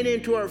ran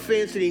into our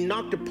fence and he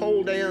knocked a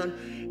pole down,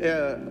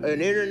 an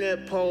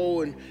internet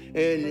pole, and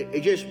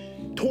it just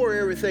tore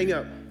everything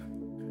up.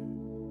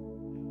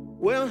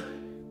 Well,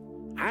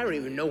 I don't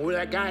even know where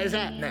that guy is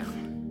at now.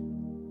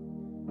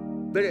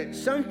 But at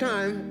some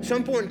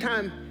point in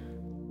time,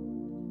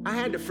 I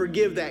had to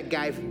forgive that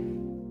guy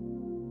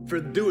for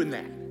doing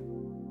that.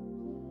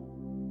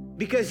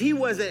 Because he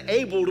wasn't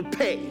able to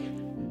pay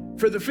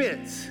for the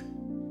fence,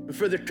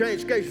 for the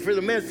transgression, for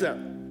the mess up.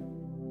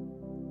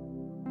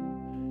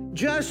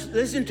 Just,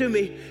 listen to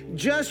me,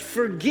 just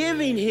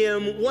forgiving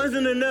him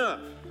wasn't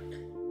enough.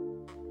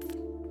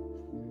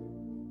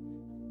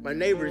 My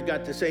neighbor's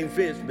got the same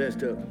fence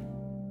messed up.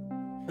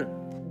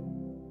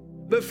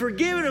 But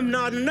forgiving him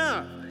not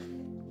enough.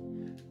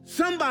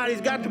 Somebody's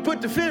got to put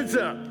the fence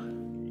up.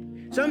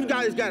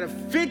 Somebody's got to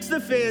fix the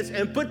fence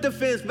and put the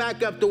fence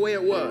back up the way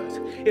it was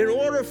in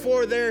order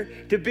for there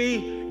to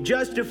be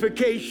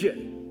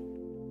justification.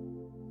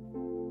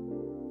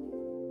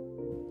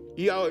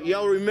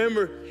 Y'all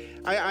remember,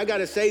 I got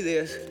to say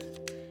this,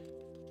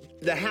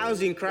 the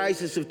housing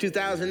crisis of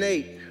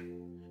 2008.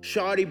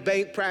 Shoddy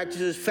bank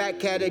practices, fat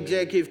cat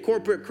executive,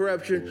 corporate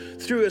corruption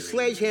threw a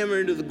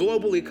sledgehammer into the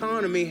global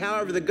economy.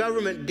 However, the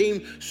government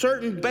deemed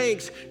certain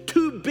banks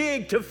too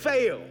big to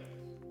fail.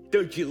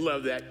 Don't you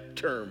love that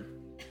term?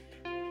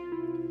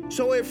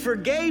 So it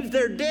forgave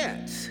their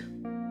debts,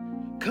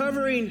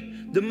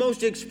 covering the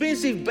most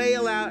expensive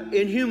bailout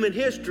in human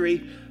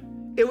history.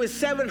 It was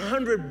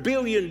 $700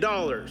 billion.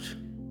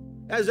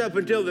 That's up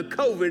until the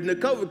COVID, and the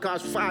COVID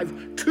cost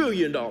 $5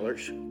 trillion.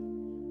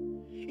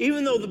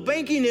 Even though the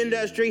banking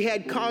industry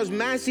had caused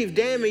massive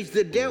damage,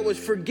 the debt was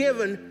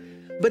forgiven.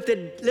 But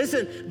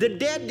the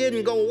debt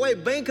didn't go away.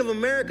 Bank of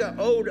America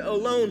owed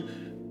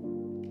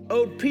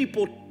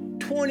people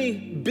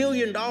 $20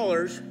 billion.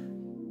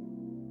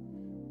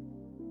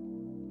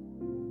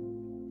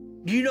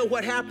 Do you know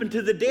what happened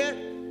to the debt?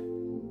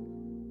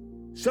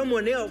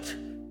 Someone else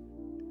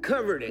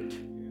covered it.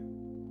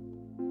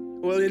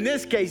 Well, in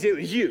this case, it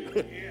was you.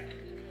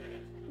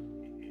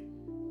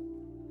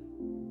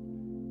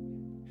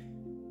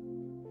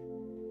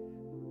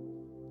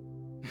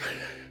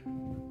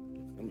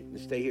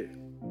 Stay here.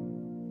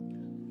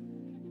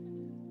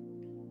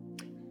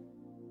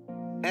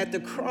 At the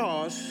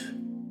cross,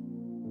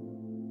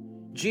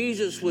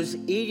 Jesus was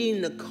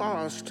eating the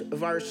cost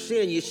of our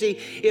sin. You see,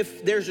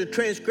 if there's a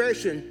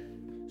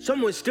transgression,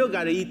 someone's still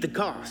got to eat the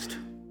cost.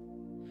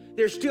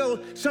 There's still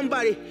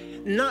somebody,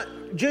 not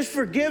just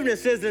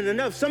forgiveness isn't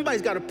enough.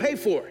 Somebody's got to pay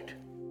for it.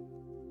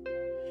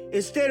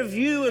 Instead of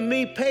you and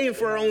me paying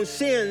for our own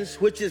sins,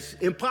 which is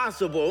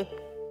impossible,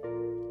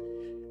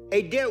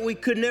 a debt we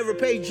could never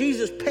pay.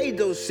 Jesus paid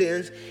those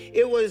sins.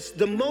 It was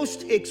the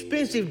most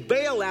expensive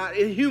bailout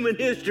in human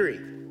history.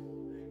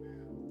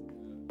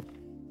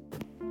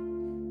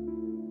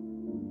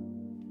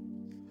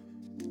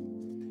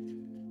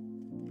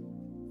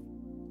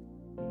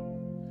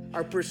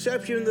 Our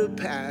perception of the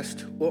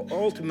past will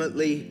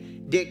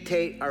ultimately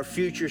dictate our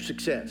future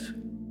success.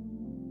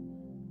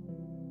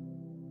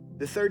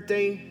 The third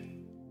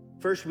thing,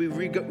 first, we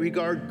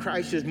regard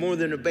Christ as more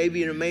than a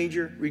baby in a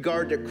manger,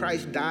 regard that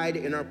Christ died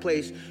in our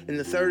place. And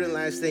the third and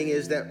last thing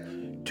is that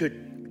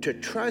to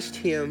trust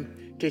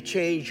him to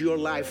change your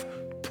life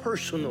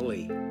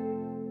personally.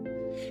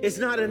 It's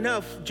not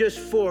enough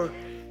just to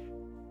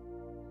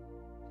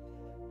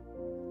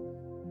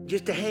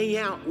hang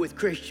out with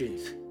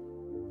Christians.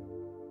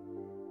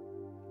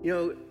 You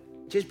know,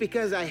 just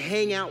because I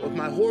hang out with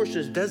my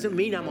horses doesn't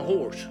mean I'm a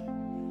horse.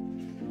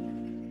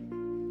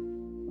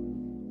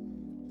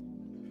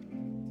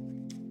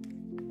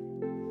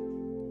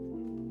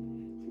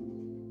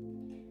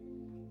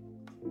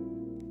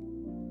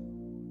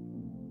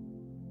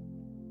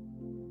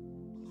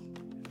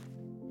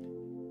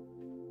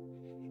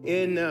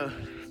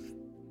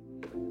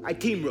 I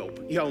team rope,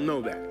 y'all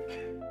know that.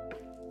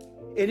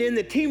 And in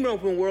the team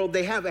roping world,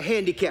 they have a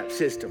handicap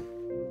system.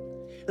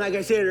 Like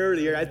I said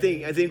earlier, I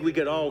think we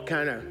could all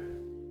kind of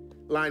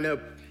line up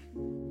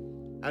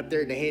out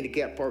there in the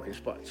handicap parking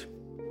spots.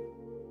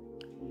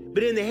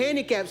 But in the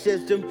handicap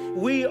system,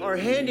 we are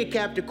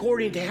handicapped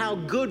according to how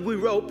good we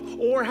rope,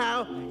 or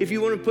how, if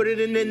you want to put it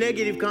in the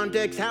negative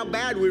context, how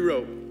bad we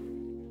rope.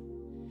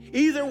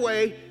 Either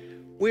way,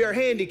 we are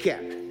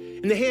handicapped.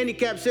 And the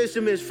handicap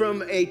system is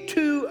from a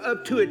 2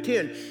 up to a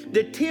 10.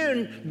 The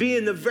 10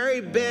 being the very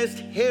best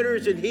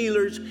headers and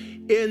healers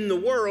in the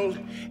world,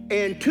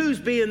 and 2's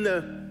being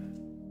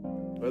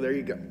well, there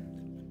you go.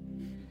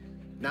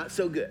 Not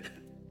so good.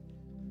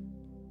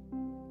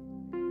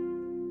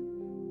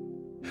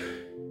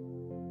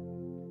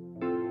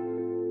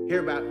 Here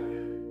about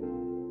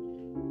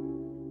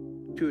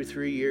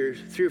 3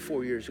 or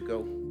 4 years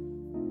ago,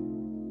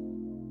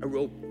 I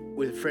roped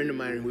with a friend of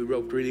mine, and we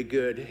roped really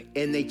good.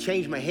 And they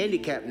changed my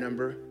handicap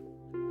number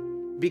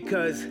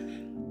because,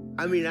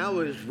 I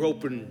was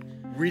roping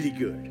really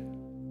good.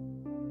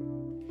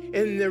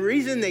 And the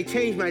reason they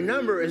changed my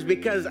number is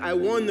because I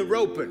won the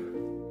roping.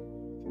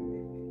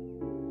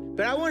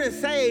 But I want to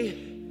say,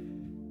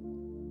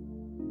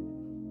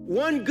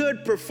 one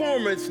good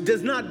performance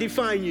does not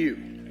define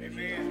you.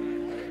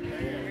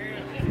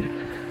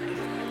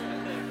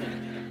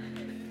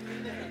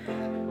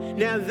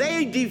 Now,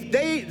 they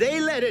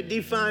let it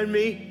define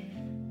me,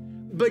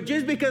 but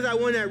just because I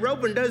won that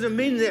roping doesn't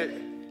mean that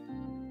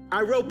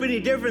I rope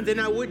any different than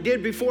I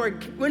did before I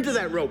went to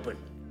that roping.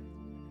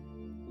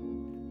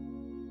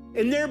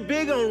 And they're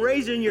big on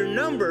raising your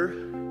number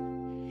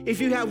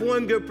if you have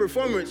one good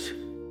performance,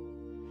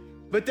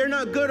 but they're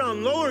not good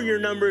on lowering your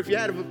number if you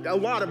had a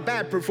lot of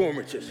bad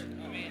performances.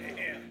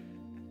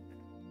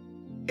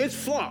 It's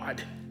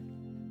flawed.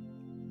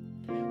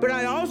 But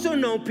I also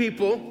know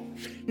people.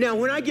 Now,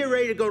 when I get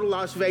ready to go to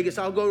Las Vegas,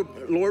 I'll go,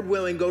 Lord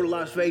willing, go to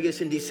Las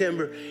Vegas in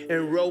December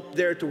and rope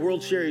there at the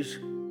World Series,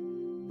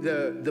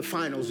 the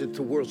finals at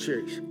the World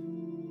Series.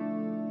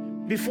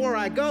 Before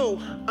I go,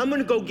 I'm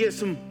going to go get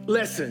some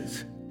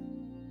lessons.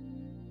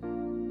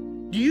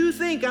 Do you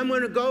think I'm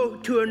going to go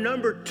to a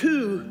number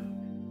 2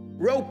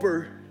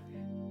 roper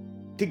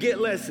to get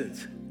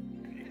lessons?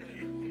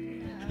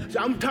 So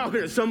I'm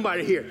talking to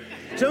somebody here.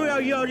 Some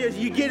of y'all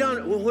you get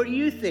on, well, what do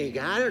you think?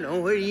 I don't know.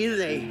 What do you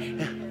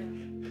think?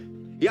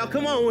 Y'all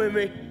come on with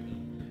me.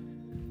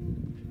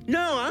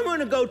 No, I'm going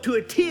to go to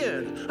a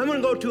 10. I'm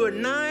going to go to a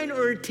 9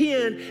 or a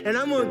 10, and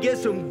I'm going to get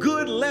some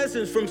good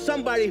lessons from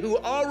somebody who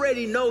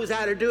already knows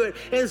how to do it,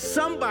 and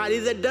somebody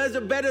that does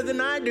it better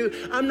than I do.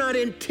 I'm not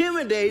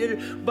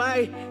intimidated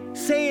by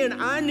saying,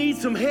 I need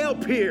some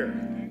help here.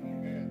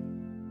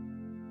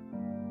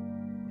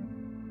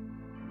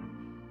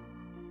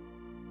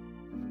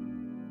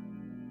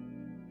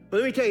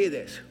 Let me tell you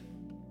this.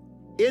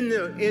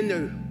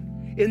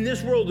 In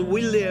this world that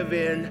we live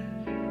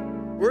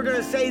in, we're going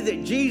to say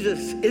that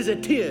Jesus is a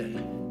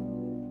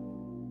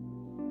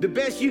 10. The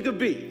best you could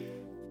be.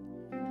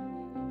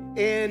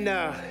 And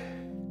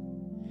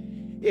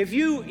if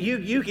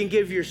you can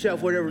give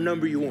yourself whatever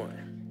number you want.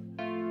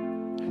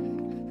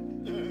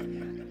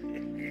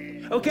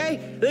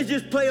 Okay? Let's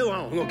just play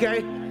along,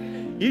 okay?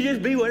 You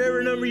just be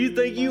whatever number you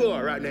think you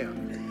are right now.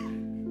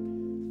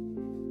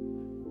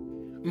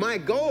 My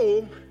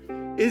goal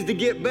is to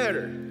get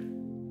better.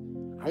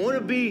 I want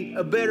to be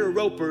a better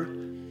roper,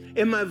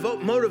 and my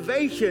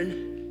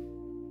motivation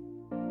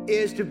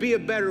is to be a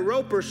better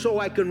roper so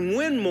I can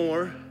win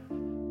more,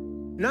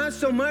 not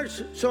so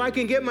much so I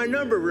can get my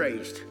number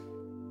raised.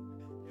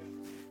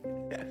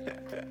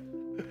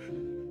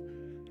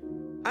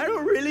 I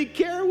don't really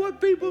care what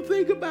people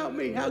think about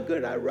me, how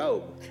good I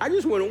rope. I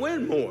just want to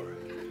win more.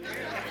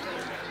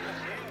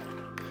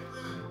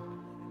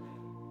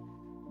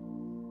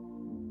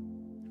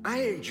 I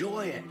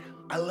enjoy it.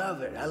 I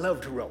love it. I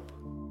love to rope.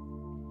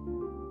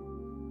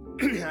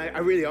 I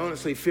really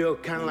honestly feel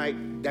kind of like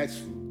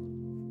that's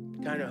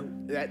kind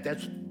of,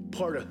 that's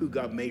part of who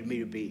God made me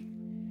to be.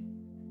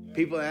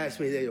 People ask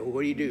me, they go,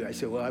 what do you do? I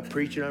said, well, I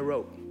preach and I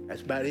rope.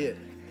 That's about it.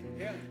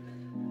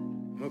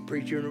 I'm a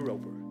preacher and a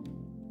roper.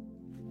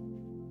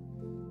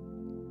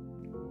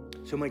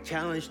 So my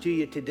challenge to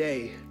you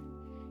today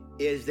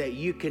is that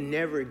you can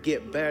never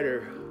get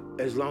better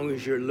as long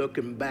as you're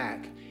looking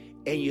back.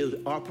 And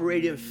you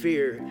operate in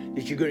fear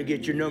that you're going to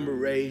get your number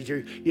raised.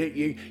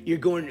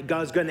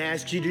 God's going to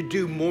ask you to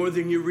do more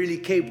than you're really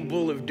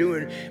capable of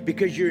doing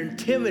because you're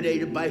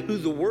intimidated by who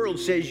the world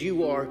says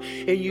you are.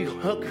 And you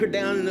hunker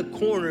down in the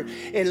corner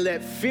and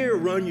let fear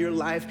run your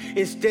life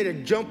instead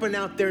of jumping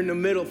out there in the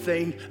middle of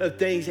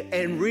things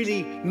and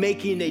really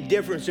making a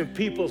difference in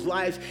people's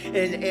lives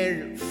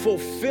and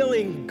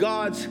fulfilling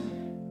God's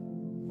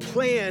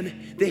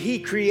plan that he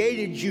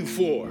created you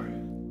for.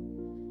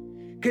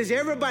 Because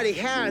everybody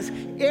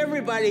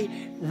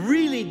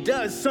really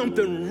does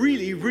something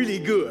really, really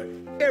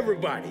good.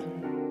 Everybody.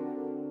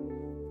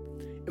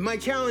 And my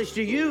challenge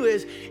to you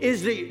is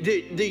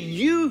the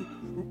you.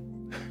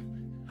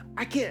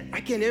 I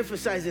can't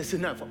emphasize this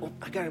enough. Oh,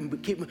 I gotta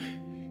keep.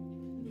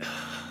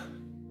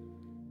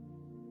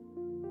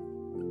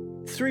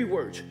 3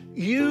 words.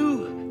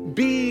 You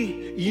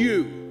be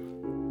you.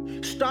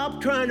 Stop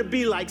trying to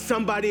be like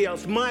somebody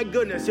else. My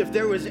goodness, if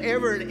there was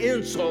ever an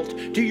insult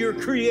to your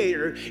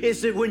Creator,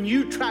 it's that when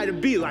you try to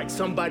be like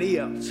somebody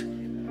else.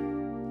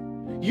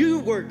 You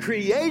were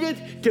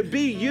created to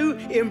be you.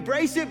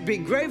 Embrace it, be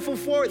grateful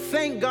for it,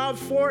 thank God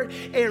for it,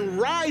 and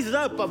rise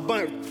up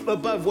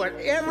above what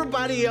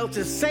everybody else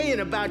is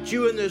saying about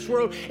you in this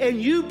world,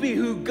 and you be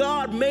who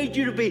God made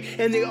you to be.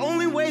 And the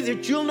only way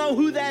that you'll know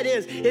who that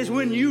is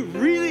when you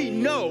really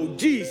know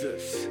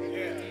Jesus.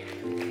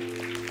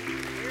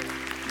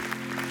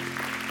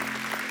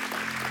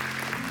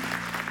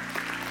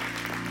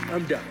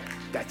 I'm done.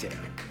 That's it.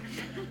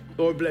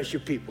 Lord, bless your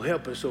people.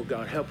 Help us, oh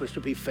God. Help us to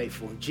be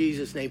faithful. In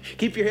Jesus' name.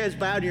 Keep your heads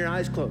bowed and your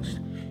eyes closed.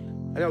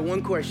 I got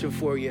one question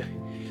for you.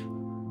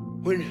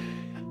 When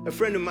a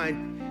friend of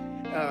mine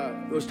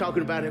was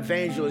talking about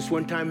evangelists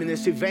one time, and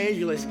this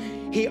evangelist,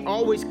 he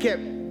always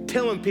kept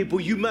telling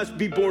people, you must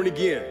be born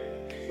again.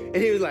 And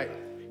he was like,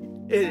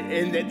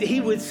 and that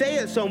he would say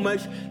it so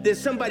much that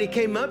somebody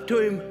came up to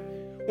him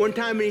one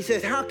time and he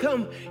says, how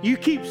come you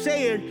keep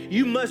saying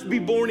you must be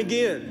born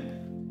again?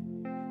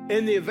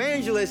 And the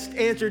evangelist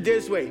answered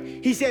this way.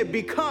 He said,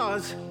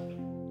 because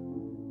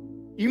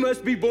you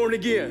must be born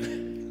again.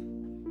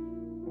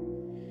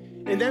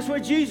 And that's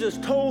what Jesus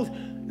told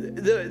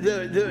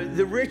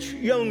the rich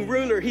young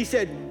ruler. He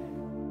said,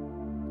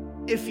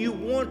 if you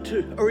want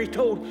to, or he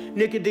told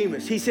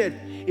Nicodemus, he said,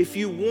 if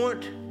you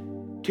want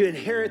to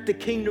inherit the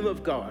kingdom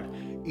of God,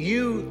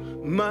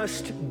 you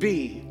must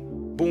be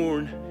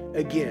born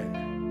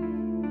again.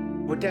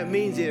 What that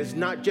means is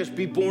not just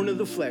be born of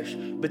the flesh,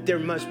 but there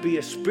must be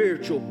a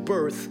spiritual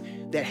birth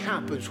that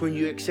happens when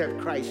you accept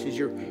Christ as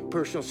your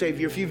personal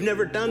Savior. If you've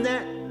never done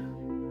that,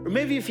 or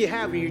maybe if you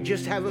have, you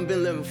just haven't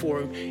been living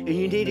for him, and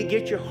you need to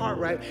get your heart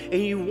right,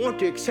 and you want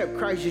to accept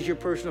Christ as your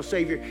personal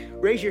Savior,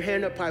 raise your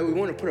hand up high. We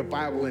want to put a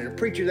Bible in it.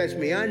 Preacher, that's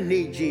me. I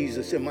need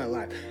Jesus in my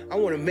life. I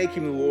want to make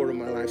him the Lord of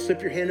my life.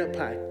 Slip your hand up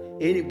high.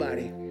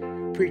 Anybody?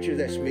 Preacher,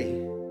 that's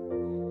me.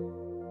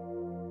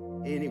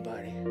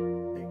 Anybody?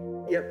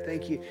 Yep,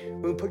 thank you.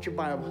 We'll put your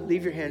Bible.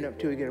 Leave your hand up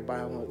till we get a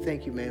Bible.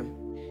 Thank you, ma'am.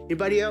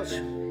 Anybody else?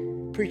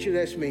 Preacher,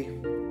 that's me.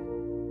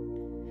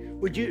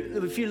 Would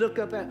you, if you look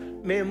up at,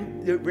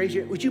 ma'am, raise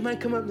your, would you mind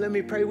come up and let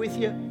me pray with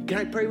you? Can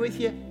I pray with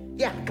you?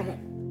 Yeah, come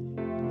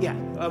on. Yeah,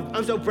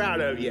 I'm so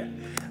proud of you.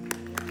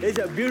 It's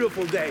a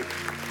beautiful day.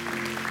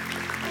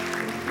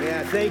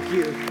 Yeah, thank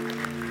you.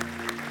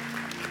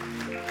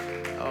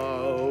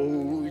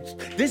 Oh,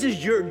 this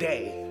is your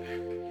day.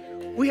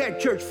 We had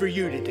church for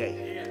you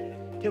today.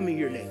 Tell me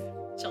your name.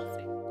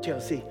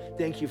 Chelsea,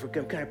 thank you for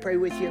coming. Can I pray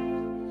with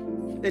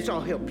you? Let's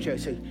all help,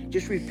 Chelsea.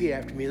 Just repeat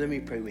after me. Let me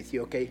pray with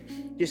you, okay?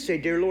 Just say,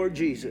 Dear Lord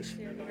Jesus,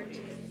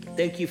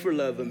 thank you for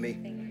loving me.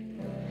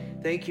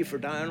 Thank you for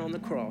dying on the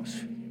cross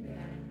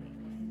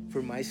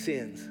for my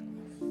sins.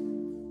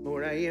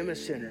 Lord, I am a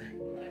sinner.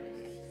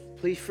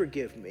 Please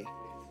forgive me.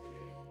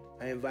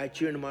 I invite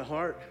you into my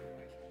heart.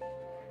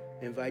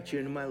 I invite you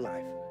into my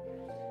life.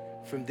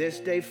 From this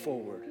day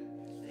forward,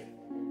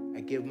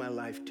 I give my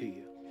life to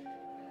you.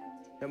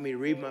 Help me to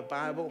read my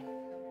Bible,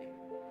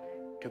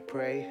 to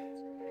pray,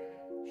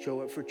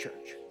 show up for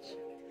church,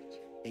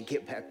 and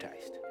get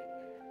baptized.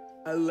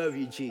 I love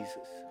you,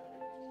 Jesus.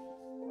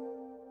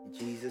 In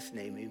Jesus'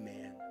 name,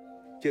 amen.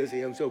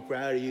 Josie, I'm so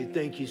proud of you.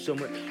 Thank you so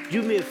much.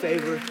 Do me a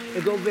favor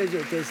and go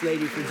visit this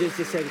lady for just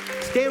a second.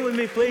 Stand with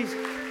me, please.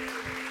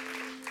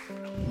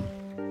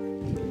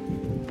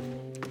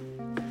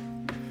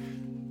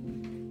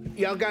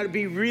 Y'all got to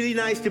be really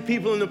nice to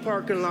people in the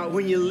parking lot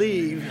when you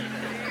leave.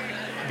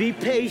 Be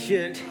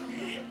patient.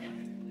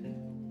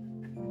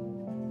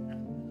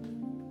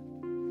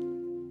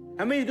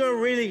 How many's going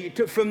to really,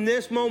 from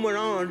this moment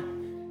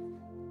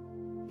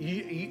on,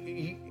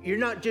 you're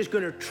not just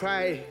going to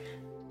try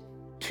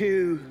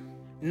to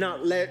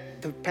not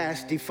let the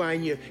past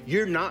define you.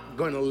 You're not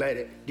going to let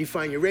it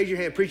define you. Raise your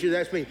hand, preacher,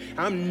 that's me.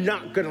 I'm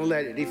not going to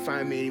let it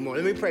define me anymore.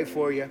 Let me pray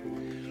for you.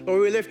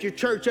 Lord, we lift your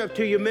church up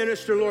to you.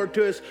 Minister, Lord,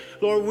 to us.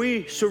 Lord,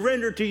 we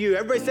surrender to you.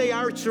 Everybody say,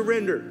 our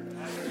surrender.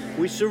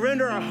 We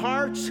surrender our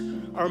hearts,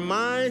 our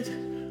minds,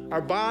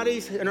 our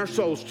bodies, and our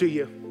souls to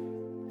you.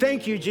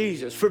 Thank you,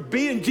 Jesus, for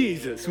being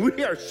Jesus.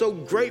 We are so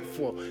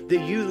grateful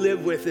that you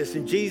live with us.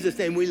 In Jesus'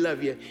 name, we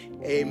love you.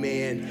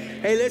 Amen.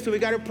 Hey, listen, we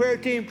got a prayer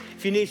team.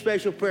 If you need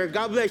special prayer,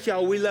 God bless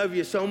y'all. We love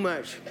you so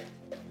much.